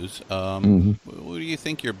interviews. What do you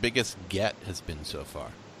think your biggest get has been so far?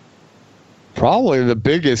 Probably the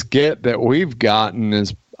biggest get that we've gotten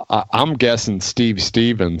is, I'm guessing, Steve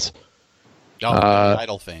Stevens.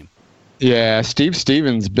 Idol fame. Yeah, Steve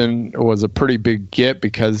Stevens was a pretty big get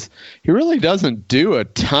because he really doesn't do a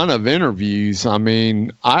ton of interviews. I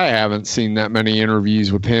mean, I haven't seen that many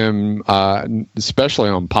interviews with him, especially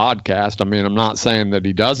on podcast. I mean, I'm not saying that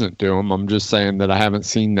he doesn't do them. I'm just saying that I haven't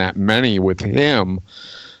seen that many with him.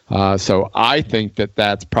 So I think that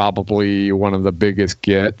that's probably one of the biggest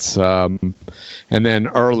gets. And then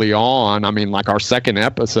early on, I mean, like our second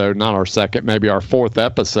episode, not our second, maybe our fourth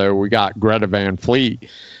episode, we got Greta Van Fleet.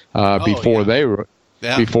 Before they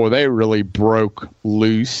really broke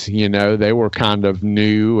loose, they were kind of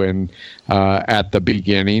new and at the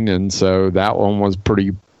beginning, and so that one was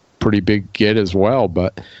pretty big get as well.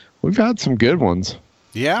 But we've had some good ones.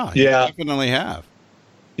 Yeah, you definitely have.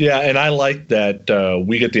 Yeah, and I like that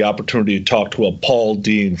we get the opportunity to talk to a Paul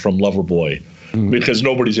Dean from Loverboy, because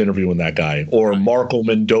nobody's interviewing that guy, or Marco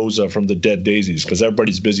Mendoza from the Dead Daisies, because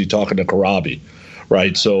everybody's busy talking to Karabi,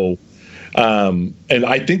 right? So. And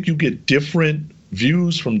I think you get different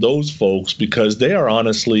views from those folks because they are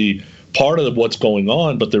honestly part of what's going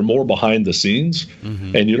on, but they're more behind the scenes,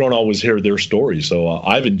 and you don't always hear their stories. So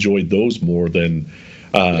I've enjoyed those more than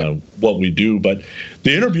what we do. But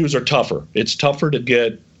the interviews are tougher. It's tougher to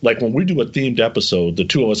get, like when we do a themed episode, the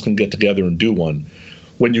two of us can get together and do one.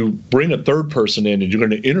 When you bring a third person in and you're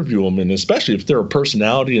going to interview them, and especially if they're a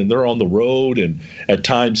personality and they're on the road and at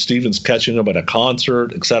times Steven's catching them at a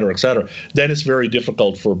concert, et cetera, then it's very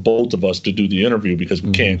difficult for both of us to do the interview because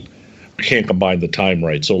we can't combine the time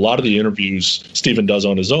right. So a lot of the interviews Steven does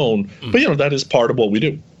on his own, but that is part of what we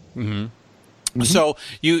do. So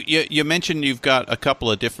you mentioned you've got a couple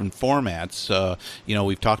of different formats.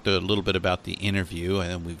 We've talked a little bit about the interview,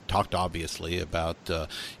 and we've talked obviously about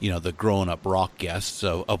the Growing Up Rock guests,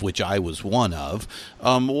 of which I was one of.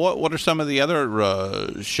 What are some of the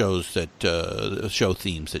other shows that show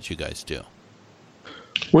themes that you guys do?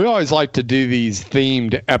 We always like to do these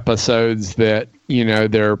themed episodes that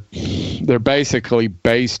they're basically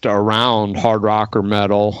based around hard rock or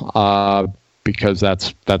metal. Because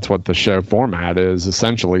that's what the show format is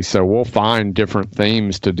essentially. So we'll find different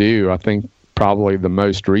themes to do. I think probably the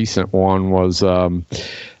most recent one was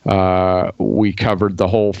we covered the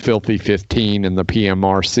whole Filthy 15 and the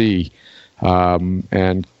PMRC,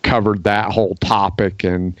 and covered that whole topic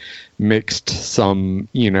and mixed some,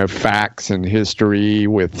 facts and history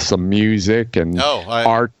with some music and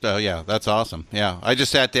art. Yeah, that's awesome. Yeah, I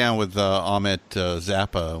just sat down with Amit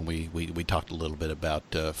Zappa, and we talked a little bit about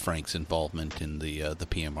Frank's involvement in the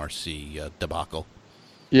PMRC debacle.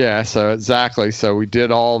 Yeah, so exactly. So we did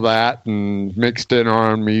all that and mixed in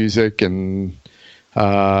our own music, and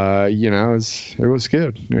it was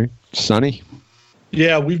good. Sunny.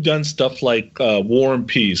 Yeah, we've done stuff like War and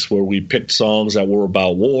Peace, where we picked songs that were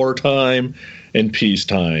about wartime and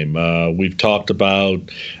peacetime. We've talked about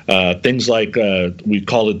things like, we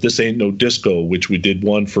call it This Ain't No Disco, which we did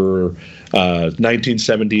one for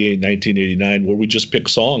 1978, 1989, where we just pick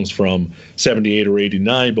songs from 78 or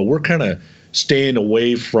 89, but we're kind of staying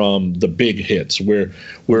away from the big hits, where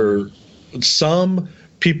some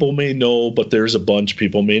people may know, but there's a bunch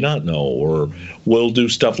people may not know. Or we'll do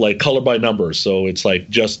stuff like color by numbers, so it's like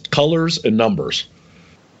just colors and numbers,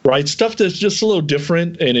 right? Stuff that's just a little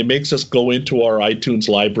different, and it makes us go into our iTunes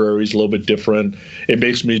libraries a little bit different. It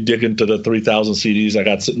makes me dig into the 3,000 CDs I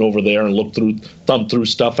got sitting over there and thumb through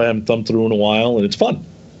stuff I haven't thumbed through in a while, and it's fun.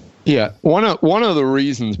 Yeah, one of the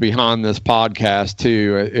reasons behind this podcast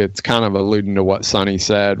too, it's kind of alluding to what Sonny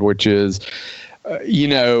said, which is,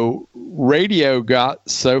 radio got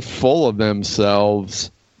so full of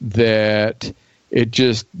themselves that it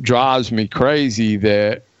just drives me crazy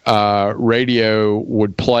that radio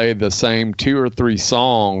would play the same 2 or 3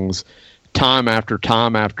 songs time after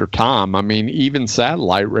time after time. I mean, even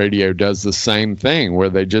satellite radio does the same thing, where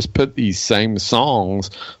they just put these same songs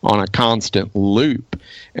on a constant loop.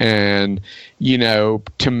 And,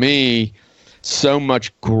 to me, so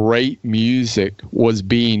much great music was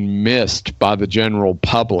being missed by the general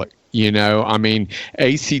public. I mean,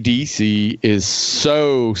 AC/DC is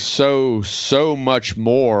so much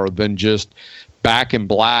more than just Back in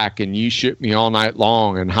Black and You Shook Me All Night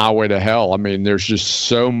Long and Highway to Hell. I mean, there's just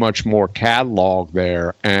so much more catalog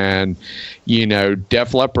there. And,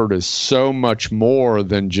 Def Leppard is so much more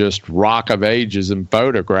than just Rock of Ages and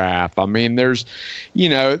Photograph. I mean, there's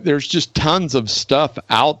just tons of stuff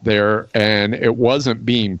out there, and it wasn't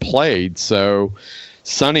being played. So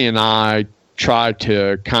Sonny and I tried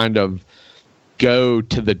to kind of go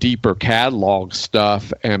to the deeper catalog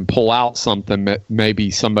stuff and pull out something that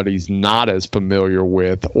maybe somebody's not as familiar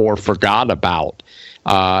with or forgot about,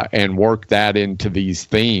 and work that into these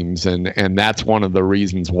themes. And that's one of the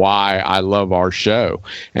reasons why I love our show.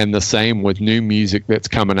 And the same with new music that's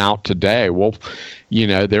coming out today. Well,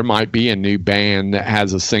 there might be a new band that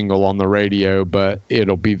has a single on the radio, but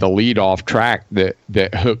it'll be the lead-off track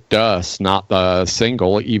that hooked us, not the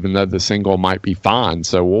single, even though the single might be fine.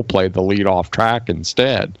 So we'll play the lead-off track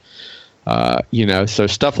instead. So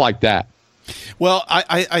stuff like that. Well,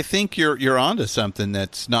 I think you're onto something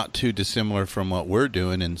that's not too dissimilar from what we're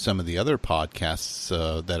doing in some of the other podcasts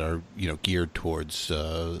that are geared towards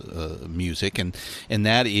music, and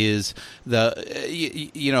that is the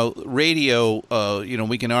radio.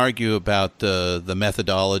 We can argue about the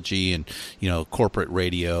methodology and corporate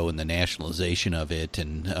radio and the nationalization of it,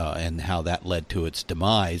 and how that led to its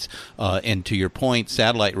demise. And to your point,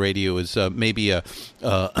 satellite radio is maybe a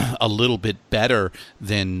little bit better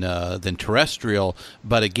than terrestrial,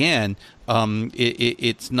 but again,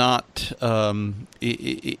 it's not.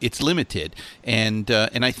 It's limited, and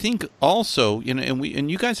I think also,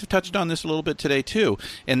 and you guys have touched on this a little bit today too,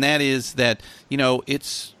 and that is that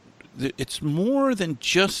it's more than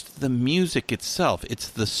just the music itself. It's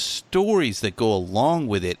the stories that go along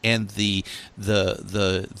with it, and the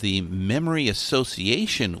memory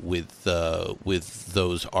association with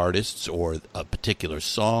those artists, or a particular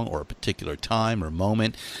song, or a particular time or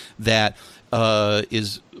moment that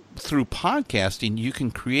is. Through podcasting, you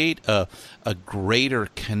can create a greater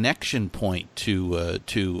connection point to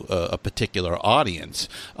a particular audience.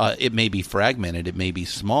 It may be fragmented, it may be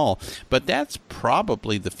small, but that's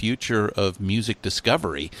probably the future of music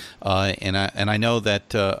discovery. And I know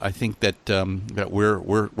that I think that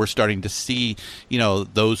we're starting to see,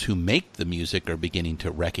 those who make the music are beginning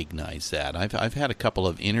to recognize that. I've had a couple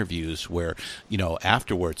of interviews where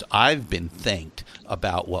afterwards I've been thanked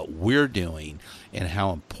about what we're doing and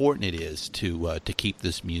how important it is to keep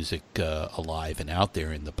this music alive and out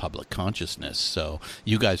there in the public consciousness. So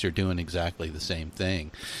you guys are doing exactly the same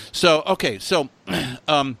thing. So, okay,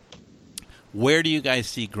 where do you guys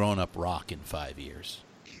see Grown Up Rock in 5 years?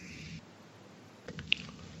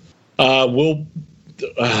 Oh,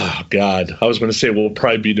 God. I was going to say we'll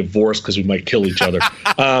probably be divorced because we might kill each other.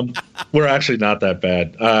 We're actually not that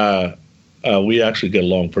bad. We actually get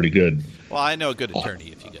along pretty good. Well, I know a good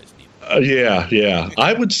attorney if you guys Yeah.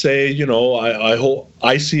 I would say, I hope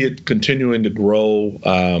I see it continuing to grow.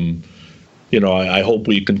 I hope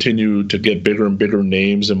we continue to get bigger and bigger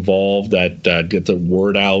names involved that get the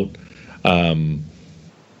word out. And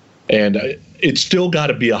it's still got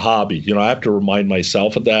to be a hobby. I have to remind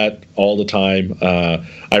myself of that all the time.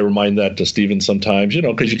 I remind that to Steven sometimes,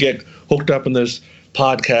 because you get hooked up in this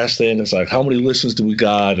podcast thing. It's like, how many listens do we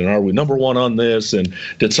got? And are we number one on this? And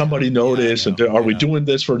did somebody notice? And are we doing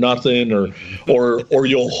this for nothing? Or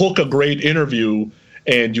you'll hook a great interview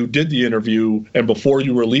and you did the interview, and before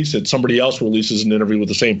you release it, somebody else releases an interview with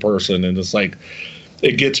the same person. And it's like,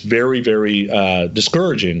 it gets very, very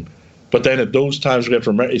discouraging. But then at those times, we have to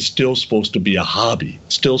remember, it's still supposed to be a hobby.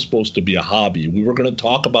 We were going to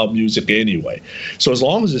talk about music anyway. So as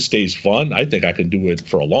long as it stays fun, I think I can do it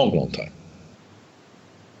for a long, long time.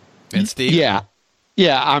 And Steve? Yeah.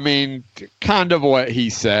 I mean, kind of what he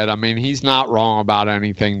said. I mean, he's not wrong about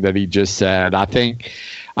anything that he just said. I think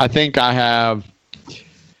I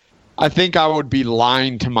would be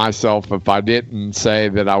lying to myself if I didn't say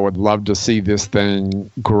that I would love to see this thing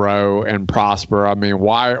grow and prosper. I mean,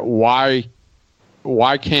 why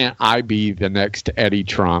can't I be the next Eddie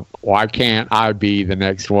Trunk? Why can't I be the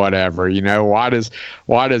next whatever? Why does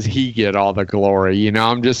he get all the glory?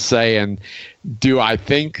 I'm just saying, do I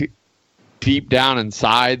think deep down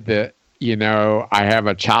inside that, I have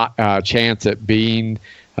a chance at being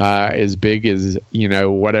as big as,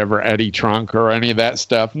 whatever Eddie Trunk or any of that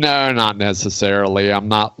stuff? No, not necessarily. I'm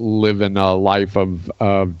not living a life of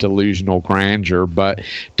delusional grandeur, but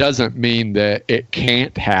doesn't mean that it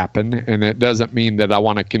can't happen. And it doesn't mean that I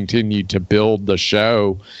want to continue to build the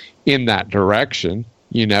show in that direction.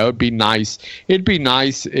 It'd be nice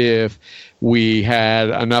if we had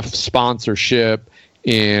enough sponsorship.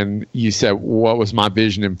 And you said, what was my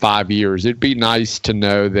vision in 5 years? It'd be nice to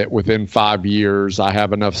know that within 5 years, I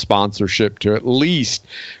have enough sponsorship to at least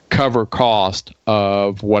cover cost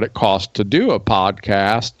of what it costs to do a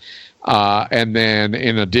podcast. And then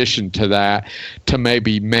in addition to that, to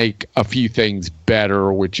maybe make a few things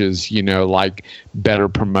better, which is, like better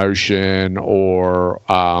promotion or,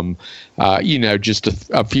 just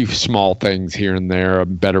a few small things here and there, a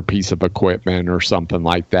better piece of equipment or something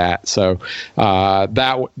like that. So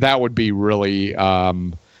that would be really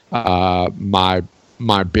my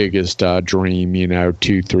biggest dream,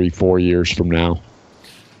 2, 3, 4 years from now.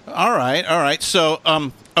 All right. So,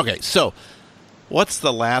 okay. So what's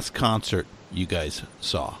the last concert you guys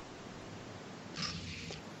saw?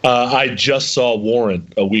 I just saw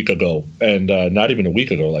Warrant a week ago, and not even a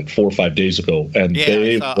week ago, like 4 or 5 days ago, and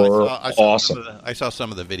they were awesome. I saw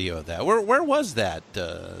some of the video of that. Where was that,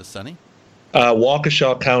 Sonny?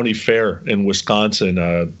 Waukesha County Fair in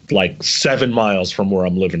Wisconsin, like 7 miles from where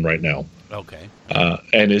I'm living right now. Okay.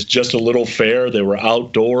 And it's just a little fair. They were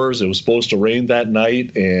outdoors. It was supposed to rain that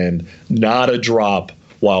night, and not a drop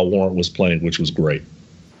while Warrant was playing, which was great.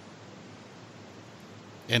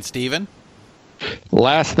 And Steven?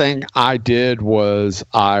 Last thing I did was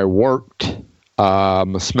I worked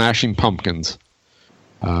Smashing Pumpkins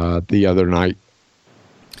the other night.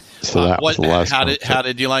 So that was the last how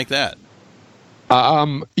did you like that?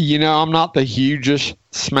 I'm not the hugest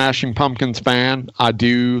Smashing Pumpkins fan. I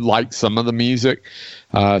do like some of the music,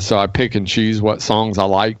 so I pick and choose what songs I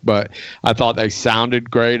like, but I thought they sounded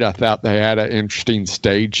great. I thought they had an interesting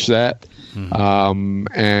stage set.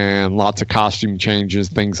 And lots of costume changes,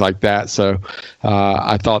 things like that. So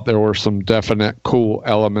I thought there were some definite cool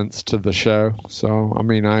elements to the show. So, I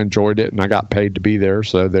mean, I enjoyed it, and I got paid to be there.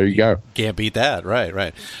 So there you go. Can't beat that.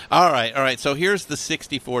 Right. All right. So here's the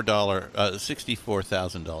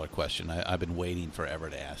 $64,000 question I've been waiting forever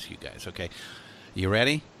to ask you guys. Okay. You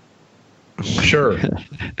ready? Sure.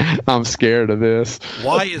 I'm scared of this.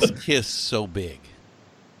 Why is Kiss so big?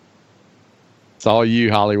 It's all you,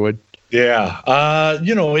 Hollywood. Yeah,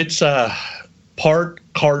 it's part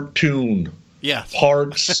cartoon,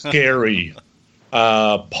 part scary,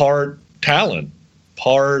 part talent,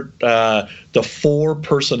 part the 4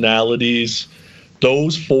 personalities,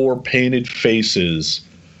 those 4 painted faces.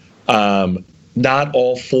 Not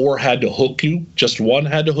all 4 had to hook you, just one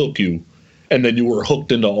had to hook you, and then you were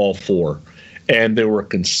hooked into all 4. And they were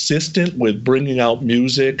consistent with bringing out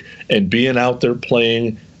music and being out there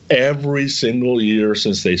playing every single year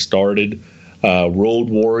since they started. Road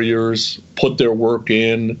Warriors put their work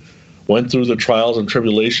in, went through the trials and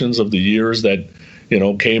tribulations of the years that,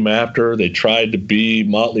 came after. They tried to be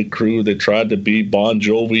Motley Crue, they tried to be Bon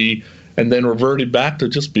Jovi, and then reverted back to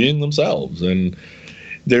just being themselves. And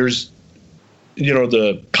there's,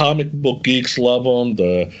 the comic book geeks love them,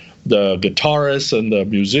 the guitarists and the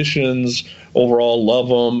musicians overall love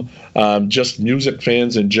them. Just music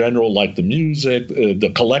fans in general like the music.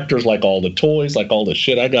 The collectors like all the toys, like all the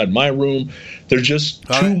shit I got in my room. There's just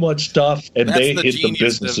too much stuff, and they hit the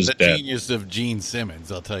businesses dead. The genius of Gene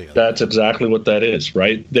Simmons, I'll tell you. That's exactly what that is,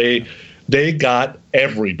 right? They got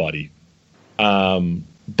everybody.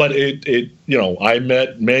 But it I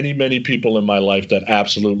met many people in my life that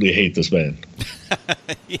absolutely hate this man.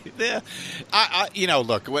 Yeah,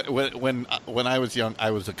 look, when I was young,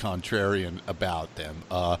 I was a contrarian about them.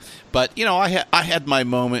 But I had my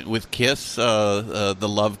moment with Kiss, the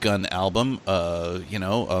Love Gun album.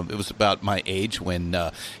 It was about my age when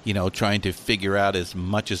trying to figure out as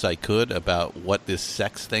much as I could about what this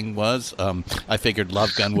sex thing was. I figured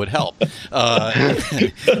Love Gun would help. Did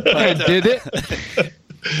it?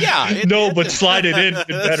 Yeah. But slide it in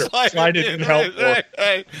better. Slide it in help more.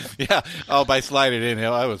 Yeah. Oh, by slide it in,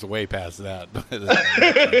 I was way past that.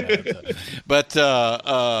 But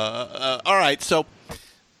all right. So,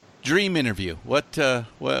 dream interview.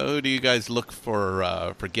 Who do you guys look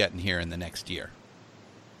for getting here in the next year?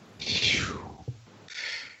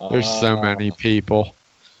 There's so many people.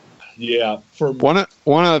 Yeah. For one of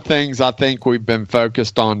the things I think we've been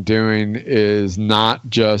focused on doing is not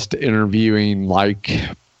just interviewing like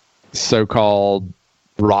so-called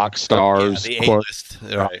rock stars, the A-list.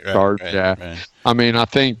 Right. I mean, I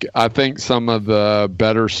think some of the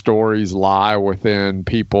better stories lie within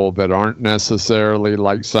people that aren't necessarily,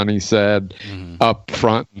 like Sonny said, up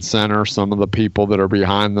front and center. Some of the people that are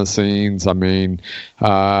behind the scenes. I mean, we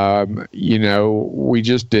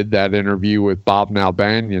just did that interview with Bob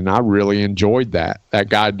Nalbandian. I really enjoyed that. That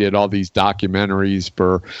guy did all these documentaries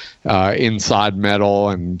for Inside Metal,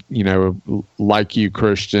 and like you,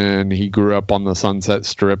 Christian, he grew up on the Sunset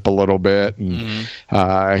Strip a little bit, and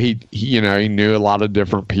he knew a lot of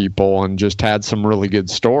different people and just had some really good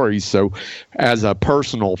stories. So as a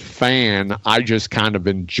personal fan, I just kind of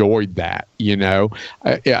enjoyed that, somebody,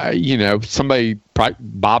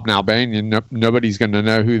 Bob Nalbandian, nobody's going to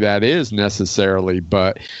know who that is necessarily,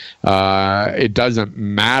 but it doesn't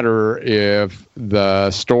matter if the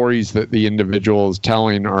stories that the individual is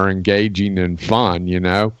telling are engaging and fun,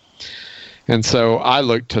 And so I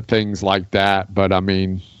look to things like that, but I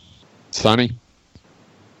mean, Sonny?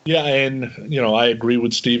 Yeah, and I agree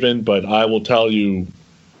with Steven, but I will tell you,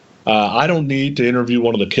 I don't need to interview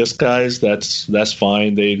one of the Kiss guys. That's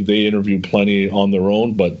fine. They interview plenty on their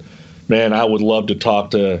own. But man, I would love to talk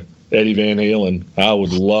to Eddie Van Halen. I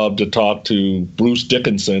would love to talk to Bruce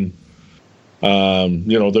Dickinson.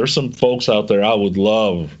 There's some folks out there I would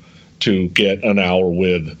love to get an hour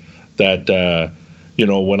with. That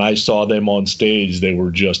when I saw them on stage, they were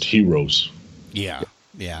just heroes. Yeah.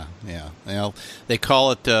 Well, they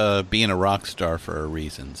call it being a rock star for a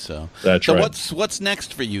reason. So that's right. What's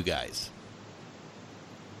next for you guys?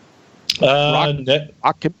 Rockin'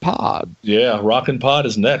 Pod. Yeah, Rockin' Pod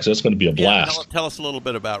is next. That's going to be a blast. Yeah, tell us a little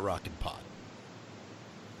bit about Rockin' Pod.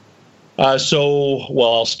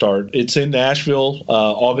 I'll start. It's in Nashville.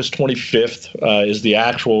 August 25th is the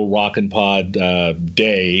actual Rockin' Pod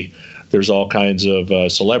day. There's all kinds of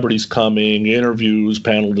celebrities coming, interviews,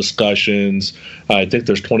 panel discussions. I think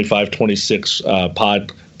there's 26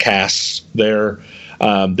 podcasts there.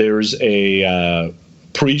 There's a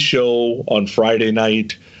pre-show on Friday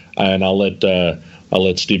night, and I'll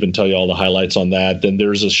let Steven tell you all the highlights on that. Then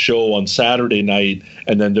there's a show on Saturday night,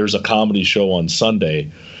 and then there's a comedy show on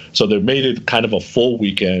Sunday. So they've made it kind of a full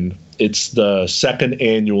weekend. It's the second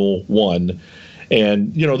annual one.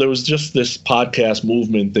 And, there was just this podcast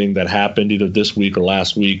movement thing that happened either this week or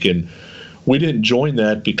last week. And we didn't join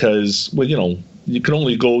that because, you can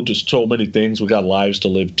only go to so many things. We got lives to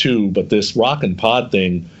live too. But this Rockin' Pod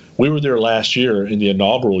thing, we were there last year in the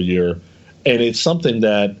inaugural year. And it's something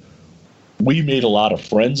that we made a lot of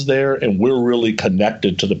friends there. And we're really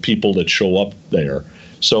connected to the people that show up there.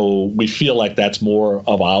 So we feel like that's more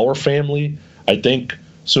of our family. I think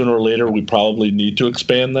sooner or later we probably need to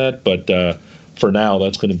expand that. But for now,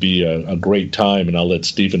 that's going to be a great time, and I'll let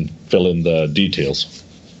Steven fill in the details.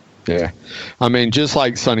 Yeah. I mean, just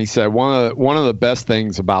like Sonny said, one of the best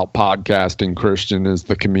things about podcasting, Christian, is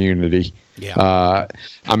the community. Yeah.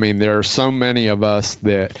 I mean, there are so many of us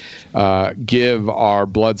that give our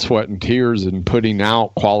blood, sweat, and tears in putting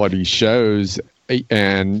out quality shows.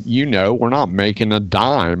 And we're not making a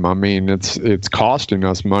dime. I mean, it's costing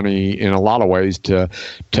us money in a lot of ways to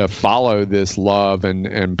follow this love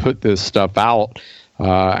and put this stuff out.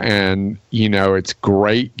 And it's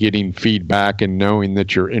great getting feedback and knowing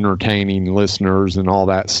that you're entertaining listeners and all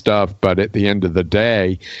that stuff. But at the end of the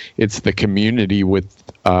day, it's the community with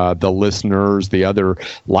the listeners, the other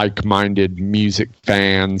like-minded music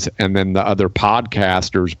fans, and then the other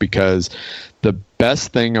podcasters, because the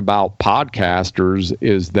best thing about podcasters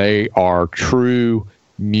is they are true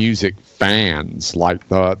music fans, like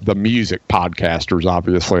the music podcasters,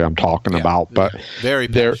 obviously I'm talking about, but very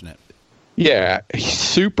passionate. Yeah,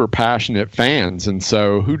 super passionate fans. And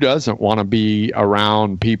so who doesn't want to be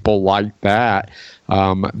around people like that,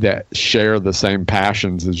 that share the same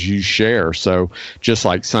passions as you share? So just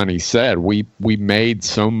like Sonny said, we made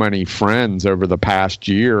so many friends over the past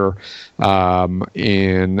year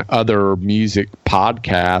in other music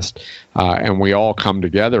podcasts, and we all come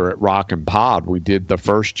together at Rockin' Pod. We did the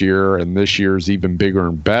first year, and this year's even bigger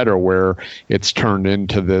and better, where it's turned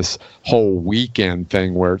into this whole weekend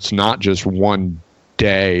thing where it's not just one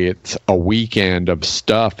day, it's a weekend of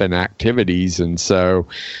stuff and activities. And so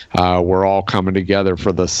we're all coming together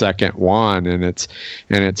for the second one, and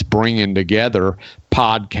it's bringing together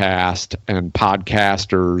podcast and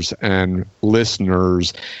podcasters and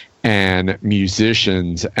listeners and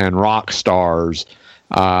musicians and rock stars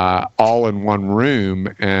all in one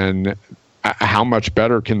room. And how much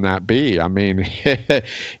better can that be? I mean,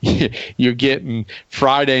 you're getting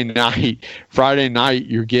Friday night,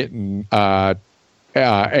 you're getting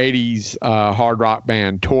 80s hard rock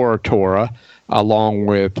band Tora Tora, along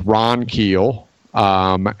with Ron Keel,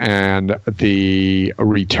 and the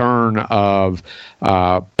return of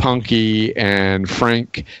Punky and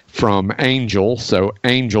Frank from Angel. So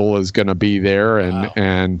Angel is going to be there,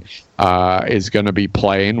 and is going to be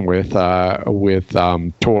playing with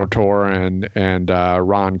Tora Tora and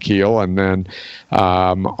Ron Keel. And then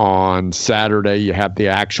on Saturday you have the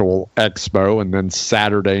actual expo, and then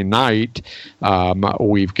Saturday night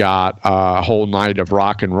we've got a whole night of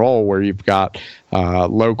rock and roll where you've got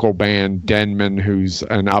local band Denman, who's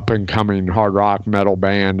an up-and-coming hard rock metal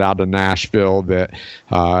band out of Nashville that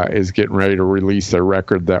is getting ready to release their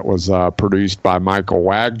record that was produced by Michael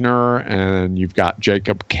Wagner. And you've got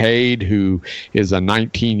Jacob Cade, who is a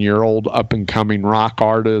 19-year-old up-and-coming rock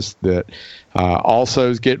artist that also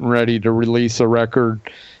is getting ready to release a record.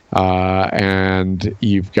 And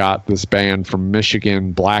you've got this band from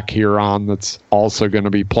Michigan, Black Huron, that's also going to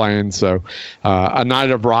be playing. So a night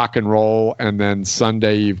of rock and roll. And then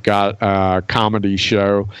Sunday you've got a comedy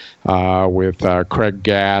show with Craig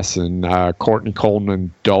Gass and Courtney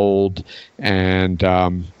Coleman Dold and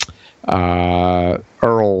Earl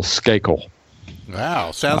Skakel.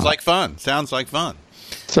 Wow, sounds like fun.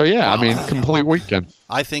 So yeah, I mean, complete weekend.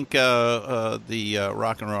 I think the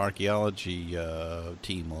Rock and Roll Archaeology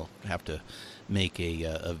team will have to make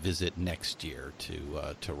a visit next year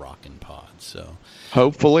to Rockin' Pod. So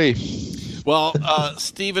hopefully. Well,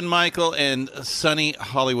 Stephen Michael and Sonny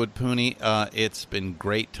Hollywood Pooney, it's been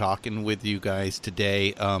great talking with you guys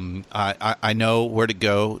today. I know where to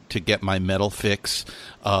go to get my metal fix,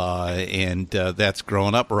 and that's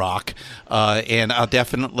Growing Up Rock. And I'll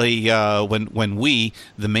definitely, when we,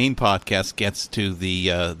 the main podcast, gets to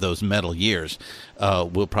those metal years,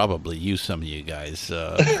 we'll probably use some of you guys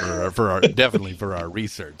definitely for our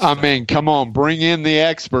research. I mean, come on, bring in the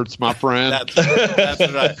experts, my friend.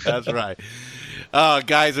 That's right.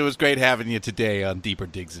 Guys, it was great having you today on Deeper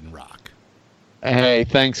Digs in Rock. Hey,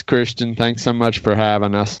 thanks, Christian. Thanks so much for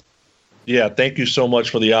having us. Yeah, thank you so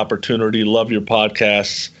much for the opportunity. Love your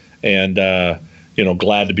podcasts, and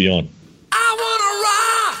glad to be on. I wanna rock.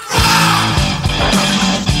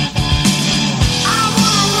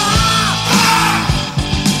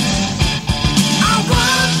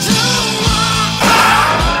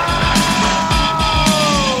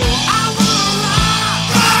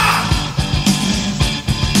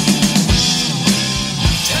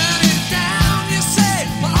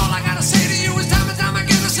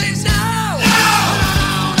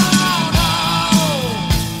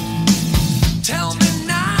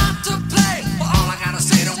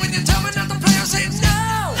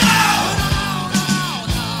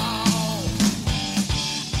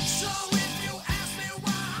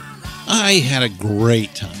 I had a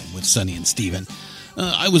great time with Sonny and Steven.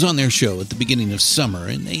 I was on their show at the beginning of summer,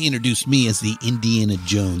 and they introduced me as the Indiana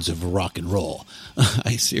Jones of rock and roll.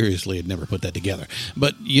 I seriously had never put that together.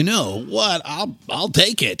 But you know what? I'll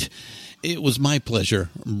take it. It was my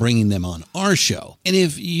pleasure bringing them on our show. And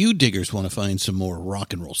if you diggers want to find some more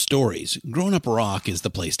rock and roll stories, Grown Up Rock is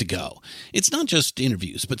the place to go. It's not just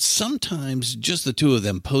interviews, but sometimes just the two of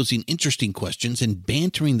them posing interesting questions and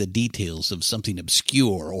bantering the details of something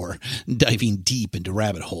obscure or diving deep into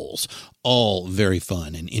rabbit holes. All very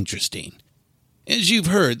fun and interesting. As you've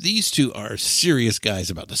heard, these two are serious guys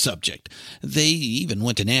about the subject. They even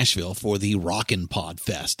went to Nashville for the Rockin' Pod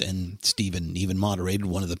Fest, and Steven even moderated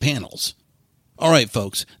one of the panels. All right,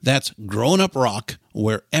 folks, that's Growing Up Rock,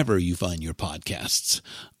 wherever you find your podcasts.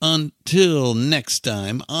 Until next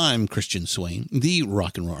time, I'm Christian Swain, the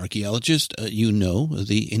rock and roll archaeologist,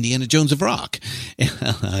 the Indiana Jones of rock. And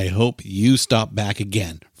I hope you stop back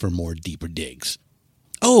again for more deeper digs.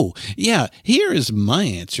 Oh, yeah, here is my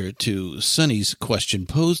answer to Sonny's question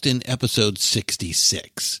posed in episode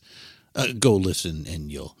 66. Go listen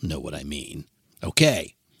and you'll know what I mean.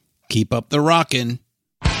 Okay, keep up the rockin'.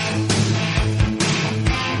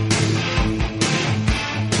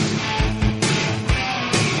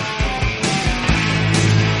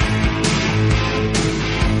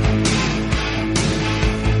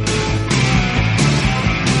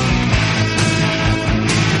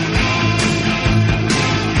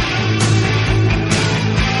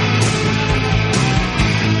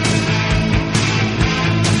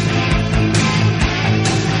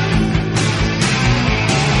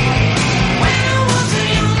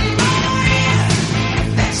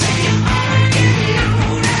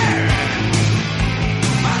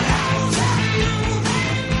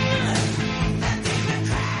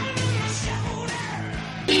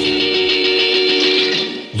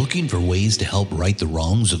 Looking for ways to help right the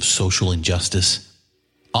wrongs of social injustice?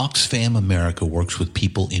 Oxfam America works with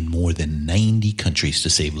people in more than 90 countries to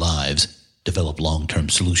save lives, develop long-term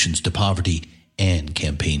solutions to poverty, and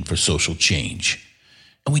campaign for social change.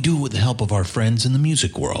 And we do it with the help of our friends in the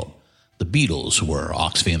music world. The Beatles were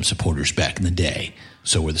Oxfam supporters back in the day,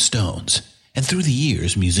 so were the Stones. And through the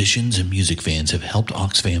years, musicians and music fans have helped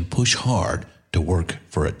Oxfam push hard to work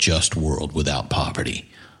for a just world without poverty.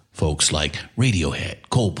 Folks like Radiohead,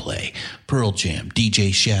 Coldplay, Pearl Jam,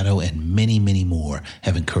 DJ Shadow, and many, many more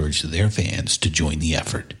have encouraged their fans to join the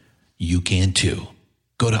effort. You can too.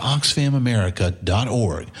 Go to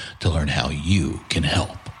oxfamamerica.org to learn how you can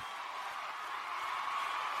help.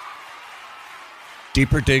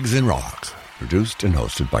 Deeper Digs in Rock, produced and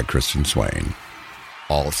hosted by Christian Swain.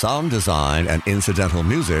 All sound design and incidental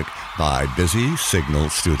music by Busy Signal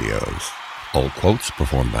Studios. All quotes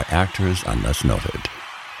performed by actors unless noted.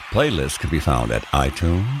 Playlists can be found at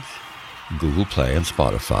iTunes, Google Play, and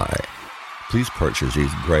Spotify. Please purchase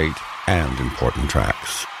these great and important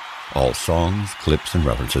tracks. All songs, clips, and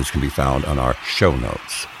references can be found on our show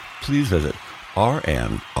notes. Please visit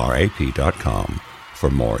rnrap.com for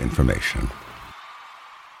more information.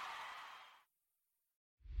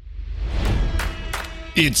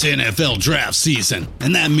 It's NFL draft season,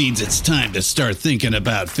 and that means it's time to start thinking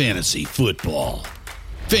about fantasy football.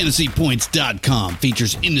 FantasyPoints.com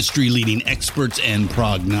features industry-leading experts and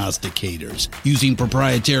prognosticators using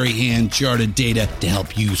proprietary hand-charted data to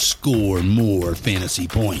help you score more fantasy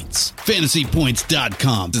points.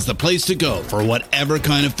 FantasyPoints.com is the place to go for whatever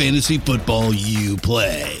kind of fantasy football you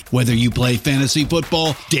play. Whether you play fantasy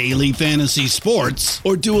football, daily fantasy sports,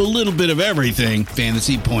 or do a little bit of everything,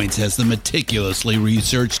 Fantasy Points has the meticulously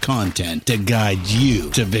researched content to guide you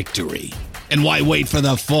to victory. And why wait for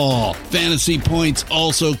the fall? Fantasy Points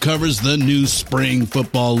also covers the new spring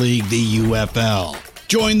football league, the UFL.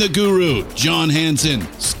 Join the guru, John Hansen,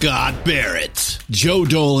 Scott Barrett, Joe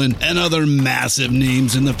Dolan, and other massive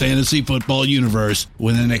names in the fantasy football universe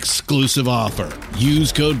with an exclusive offer.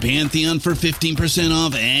 Use code Pantheon for 15%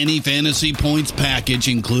 off any Fantasy Points package,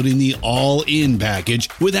 including the all-in package,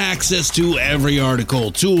 with access to every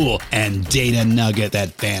article, tool, and data nugget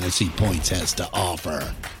that Fantasy Points has to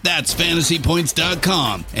offer. That's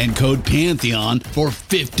FantasyPoints.com and code Pantheon for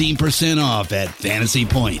 15% off at Fantasy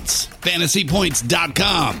Points.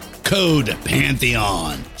 FantasyPoints.com, code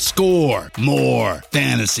Pantheon. Score more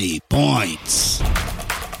fantasy points.